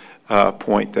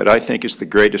point that I think is the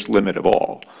greatest limit of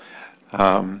all.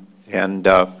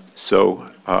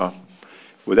 So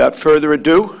without further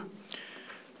ado,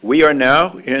 we are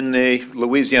now in the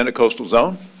Louisiana coastal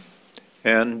zone,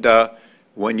 and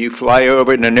when you fly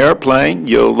over in an airplane,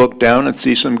 you'll look down and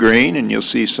see some green, and you'll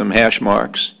see some hash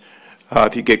marks.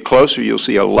 If you get closer, you'll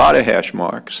see a lot of hash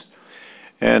marks.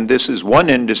 And this is one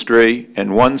industry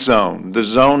and one zone. The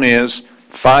zone is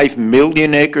 5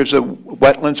 million acres of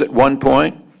wetlands at one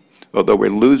point, although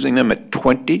we're losing them at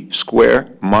 20 square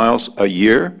miles a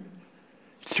year,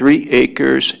 3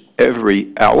 acres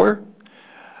every hour.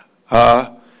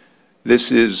 This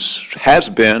has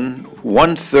been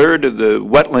 1/3 of the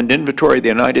wetland inventory of the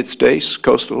United States,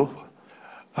 coastal,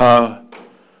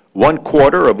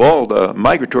 1/4 of all the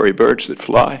migratory birds that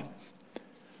fly,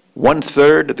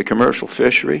 1/3 of the commercial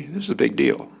fishery. This is a big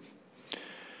deal.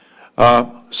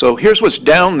 So here's what's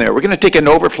down there. We're going to take an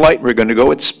overflight. We're going to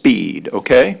go at speed,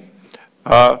 okay?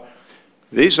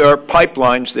 These are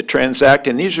pipelines that transact,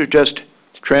 and these are just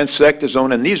transect the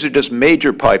zone, and these are just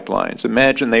major pipelines.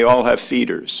 Imagine they all have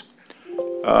feeders.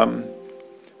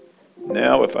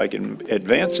 Now, if I can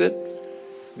advance it,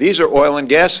 these are oil and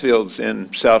gas fields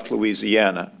in South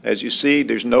Louisiana. As you see,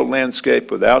 there's no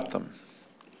landscape without them.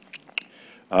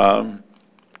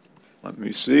 Let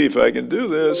me see if I can do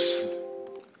this.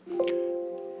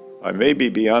 I may be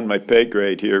beyond my pay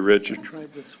grade here, Richard.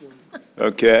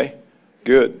 Okay,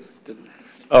 good.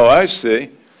 Oh, I see.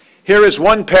 Here is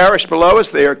one parish below us.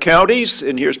 They are counties,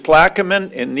 and here's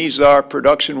Plaquemine, and these are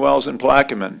production wells in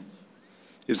Plaquemine.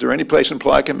 Is there any place in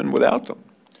Plaquemine without them?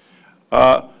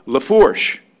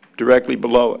 Lafourche, directly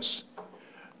below us.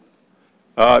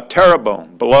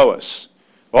 Terrebonne, below us.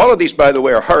 All of these, by the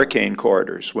way, are hurricane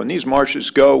corridors. When these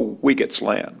marshes go, we get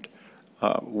slammed.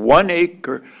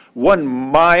 1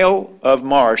 mile of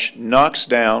marsh knocks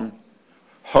down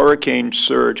hurricane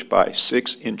surge by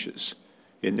 6 inches.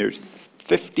 And there's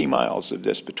 50 miles of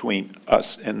this between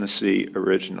us and the sea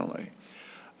originally.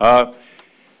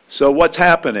 So what's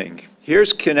happening?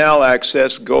 Here's canal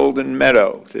access, Golden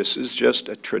Meadow. This is just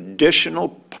a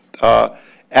traditional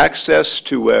access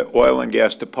to an oil and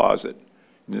gas deposit.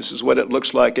 And this is what it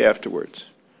looks like afterwards.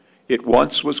 It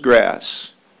once was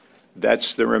grass.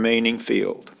 That's the remaining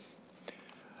field.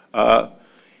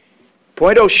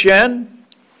 Point Aux Chenes,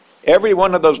 every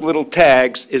one of those little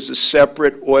tags is a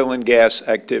separate oil and gas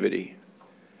activity.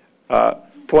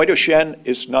 Point Aux Chenes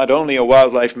is not only a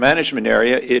wildlife management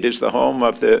area, it is the home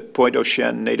of the Point Aux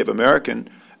Chenes Native American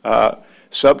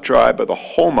subtribe of the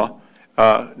Homa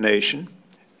Nation,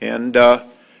 and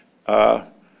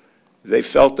they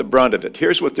felt the brunt of it.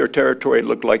 Here's what their territory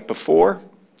looked like before.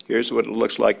 Here's what it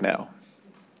looks like now.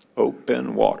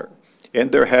 Open water.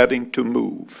 And they're having to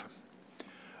move.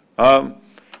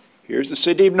 Here's the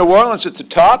city of New Orleans at the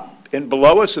top, and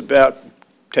below us about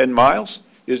 10 miles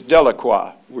is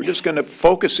Delacroix. We're just going to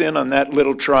focus in on that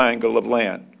little triangle of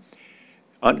land.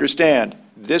 Understand,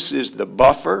 this is the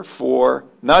buffer for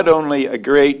not only a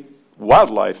great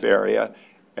wildlife area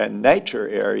and nature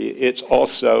area, it's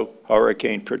also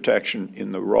hurricane protection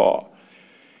in the raw.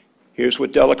 Here's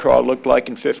what Delacroix looked like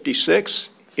in '56.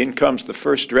 In comes the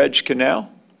first dredge canal.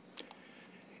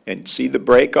 And see the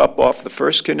break up off the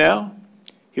first canal?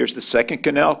 Here's the second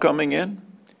canal coming in.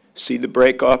 See the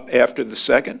break up after the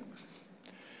second?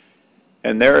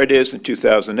 And there it is in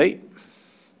 2008.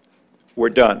 We're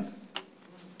done.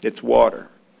 It's water.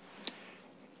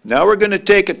 Now we're going to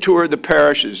take a tour of the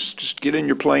parishes. Just get in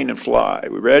your plane and fly.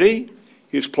 We ready?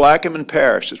 Here's Plaquemine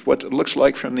Parish. It's what it looks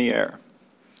like from the air.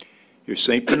 Here's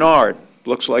St. Bernard.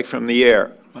 Looks like from the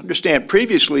air. Understand,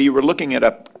 previously you were looking at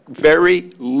a very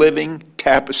living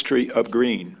tapestry of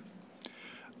green.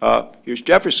 Here's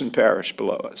Jefferson Parish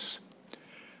below us,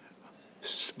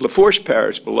 LaForce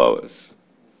Parish below us,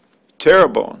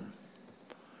 Terrebonne,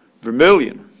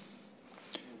 Vermilion,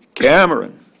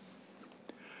 Cameron,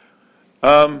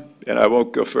 and I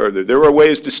won't go further. There were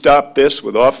ways to stop this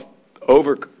with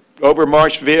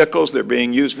overmarsh vehicles. They're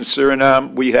being used in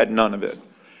Suriname. We had none of it.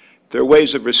 There are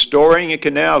ways of restoring a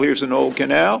canal. Here's an old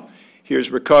canal.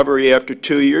 Here's recovery after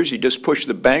 2 years. You just push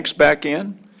the banks back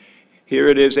in. Here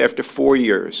it is after 4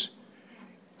 years.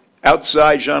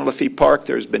 Outside Jean Lafitte Park,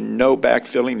 there's been no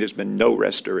backfilling. There's been no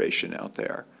restoration out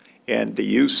there. And the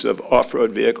use of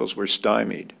off-road vehicles were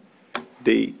stymied.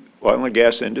 The oil and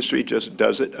gas industry just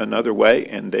does it another way,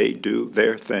 and they do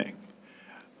their thing.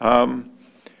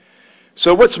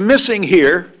 So what's missing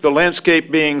here, the landscape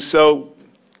being so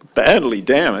badly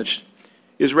damaged,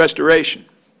 is restoration.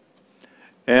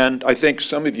 And I think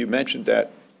some of you mentioned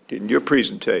that in your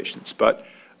presentations, but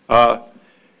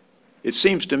it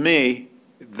seems to me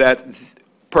that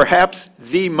perhaps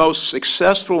the most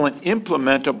successful and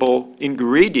implementable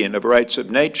ingredient of rights of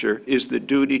nature is the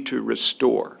duty to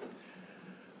restore.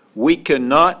 We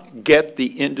cannot get the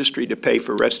industry to pay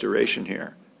for restoration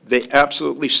here. They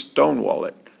absolutely stonewall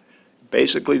it.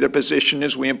 Basically, their position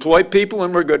is we employ people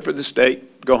and we're good for the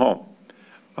state, go home.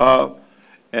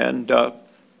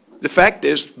 The fact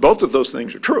is, both of those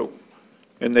things are true.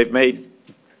 And they've made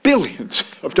billions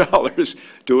of dollars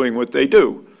doing what they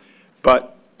do.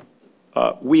 But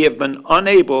we have been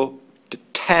unable to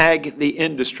tag the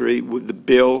industry with the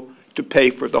bill to pay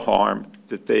for the harm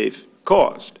that they've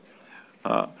caused.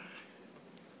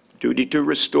 Duty to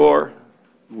restore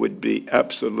would be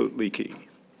absolutely key.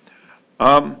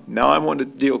 Now I want to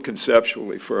deal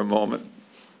conceptually for a moment,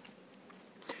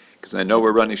 because I know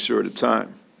we're running short of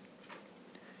time.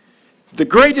 The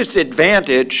greatest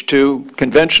advantage to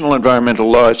conventional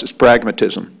environmental laws is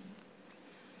pragmatism.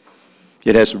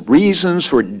 It has reasons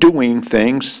for doing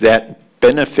things that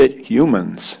benefit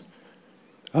humans,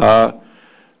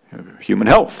 human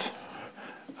health,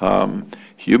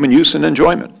 human use and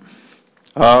enjoyment.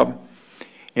 And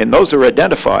those are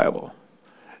identifiable.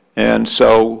 And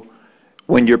so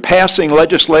when you're passing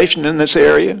legislation in this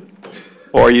area,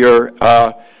 or you're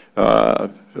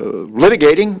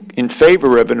litigating in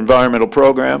favor of an environmental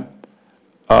program,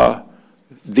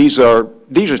 these are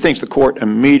things the court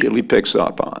immediately picks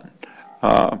up on.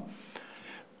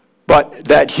 But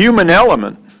that human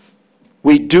element,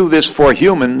 we do this for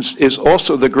humans, is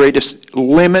also the greatest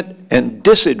limit and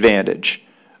disadvantage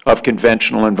of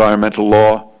conventional environmental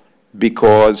law,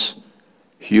 because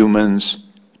humans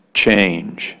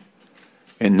change,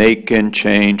 and they can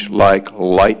change like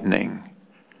lightning.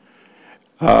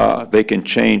 They can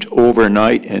change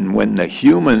overnight, and when the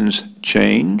humans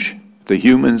change, the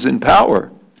humans in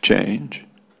power change,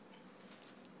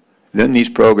 then these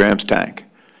programs tank.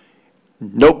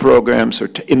 No programs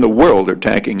in the world are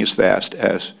tanking as fast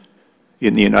as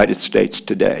in the United States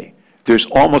today. There's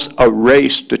almost a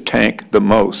race to tank the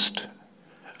most.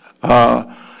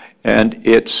 And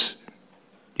it's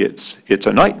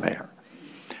a nightmare.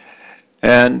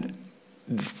 And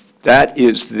that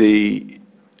is the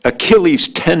Achilles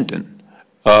tendon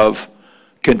of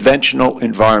conventional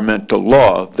environmental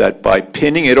law, that by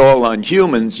pinning it all on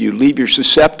humans, you leave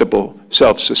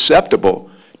yourself susceptible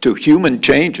to human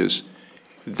changes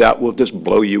that will just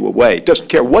blow you away. It doesn't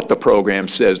care what the program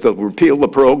says. They'll repeal the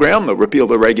program, they'll repeal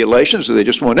the regulations, or they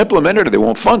just won't implement it, or they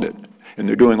won't fund it. And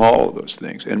they're doing all of those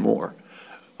things and more.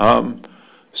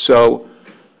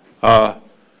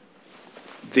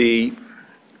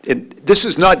 This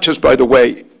is not just, by the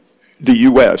way, the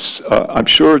U.S. I'm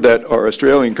sure that our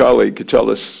Australian colleague could tell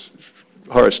us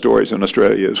horror stories in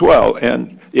Australia as well,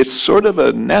 and it's sort of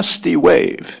a nasty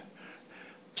wave.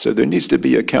 So there needs to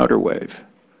be a counter wave.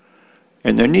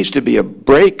 And there needs to be a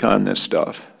break on this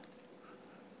stuff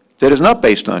that is not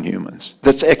based on humans,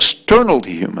 that's external to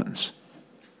humans.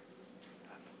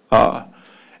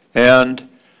 And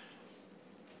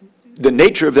the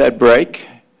nature of that break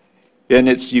and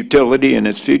its utility and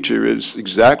its future is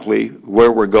exactly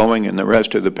where we're going in the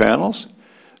rest of the panels.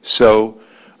 So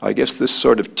I guess this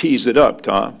sort of tees it up,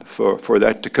 Tom, for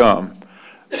that to come.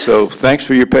 So thanks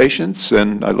for your patience,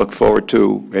 and I look forward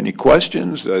to any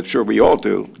questions. I'm sure we all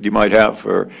do, you might have,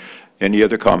 or any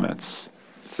other comments.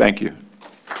 Thank you.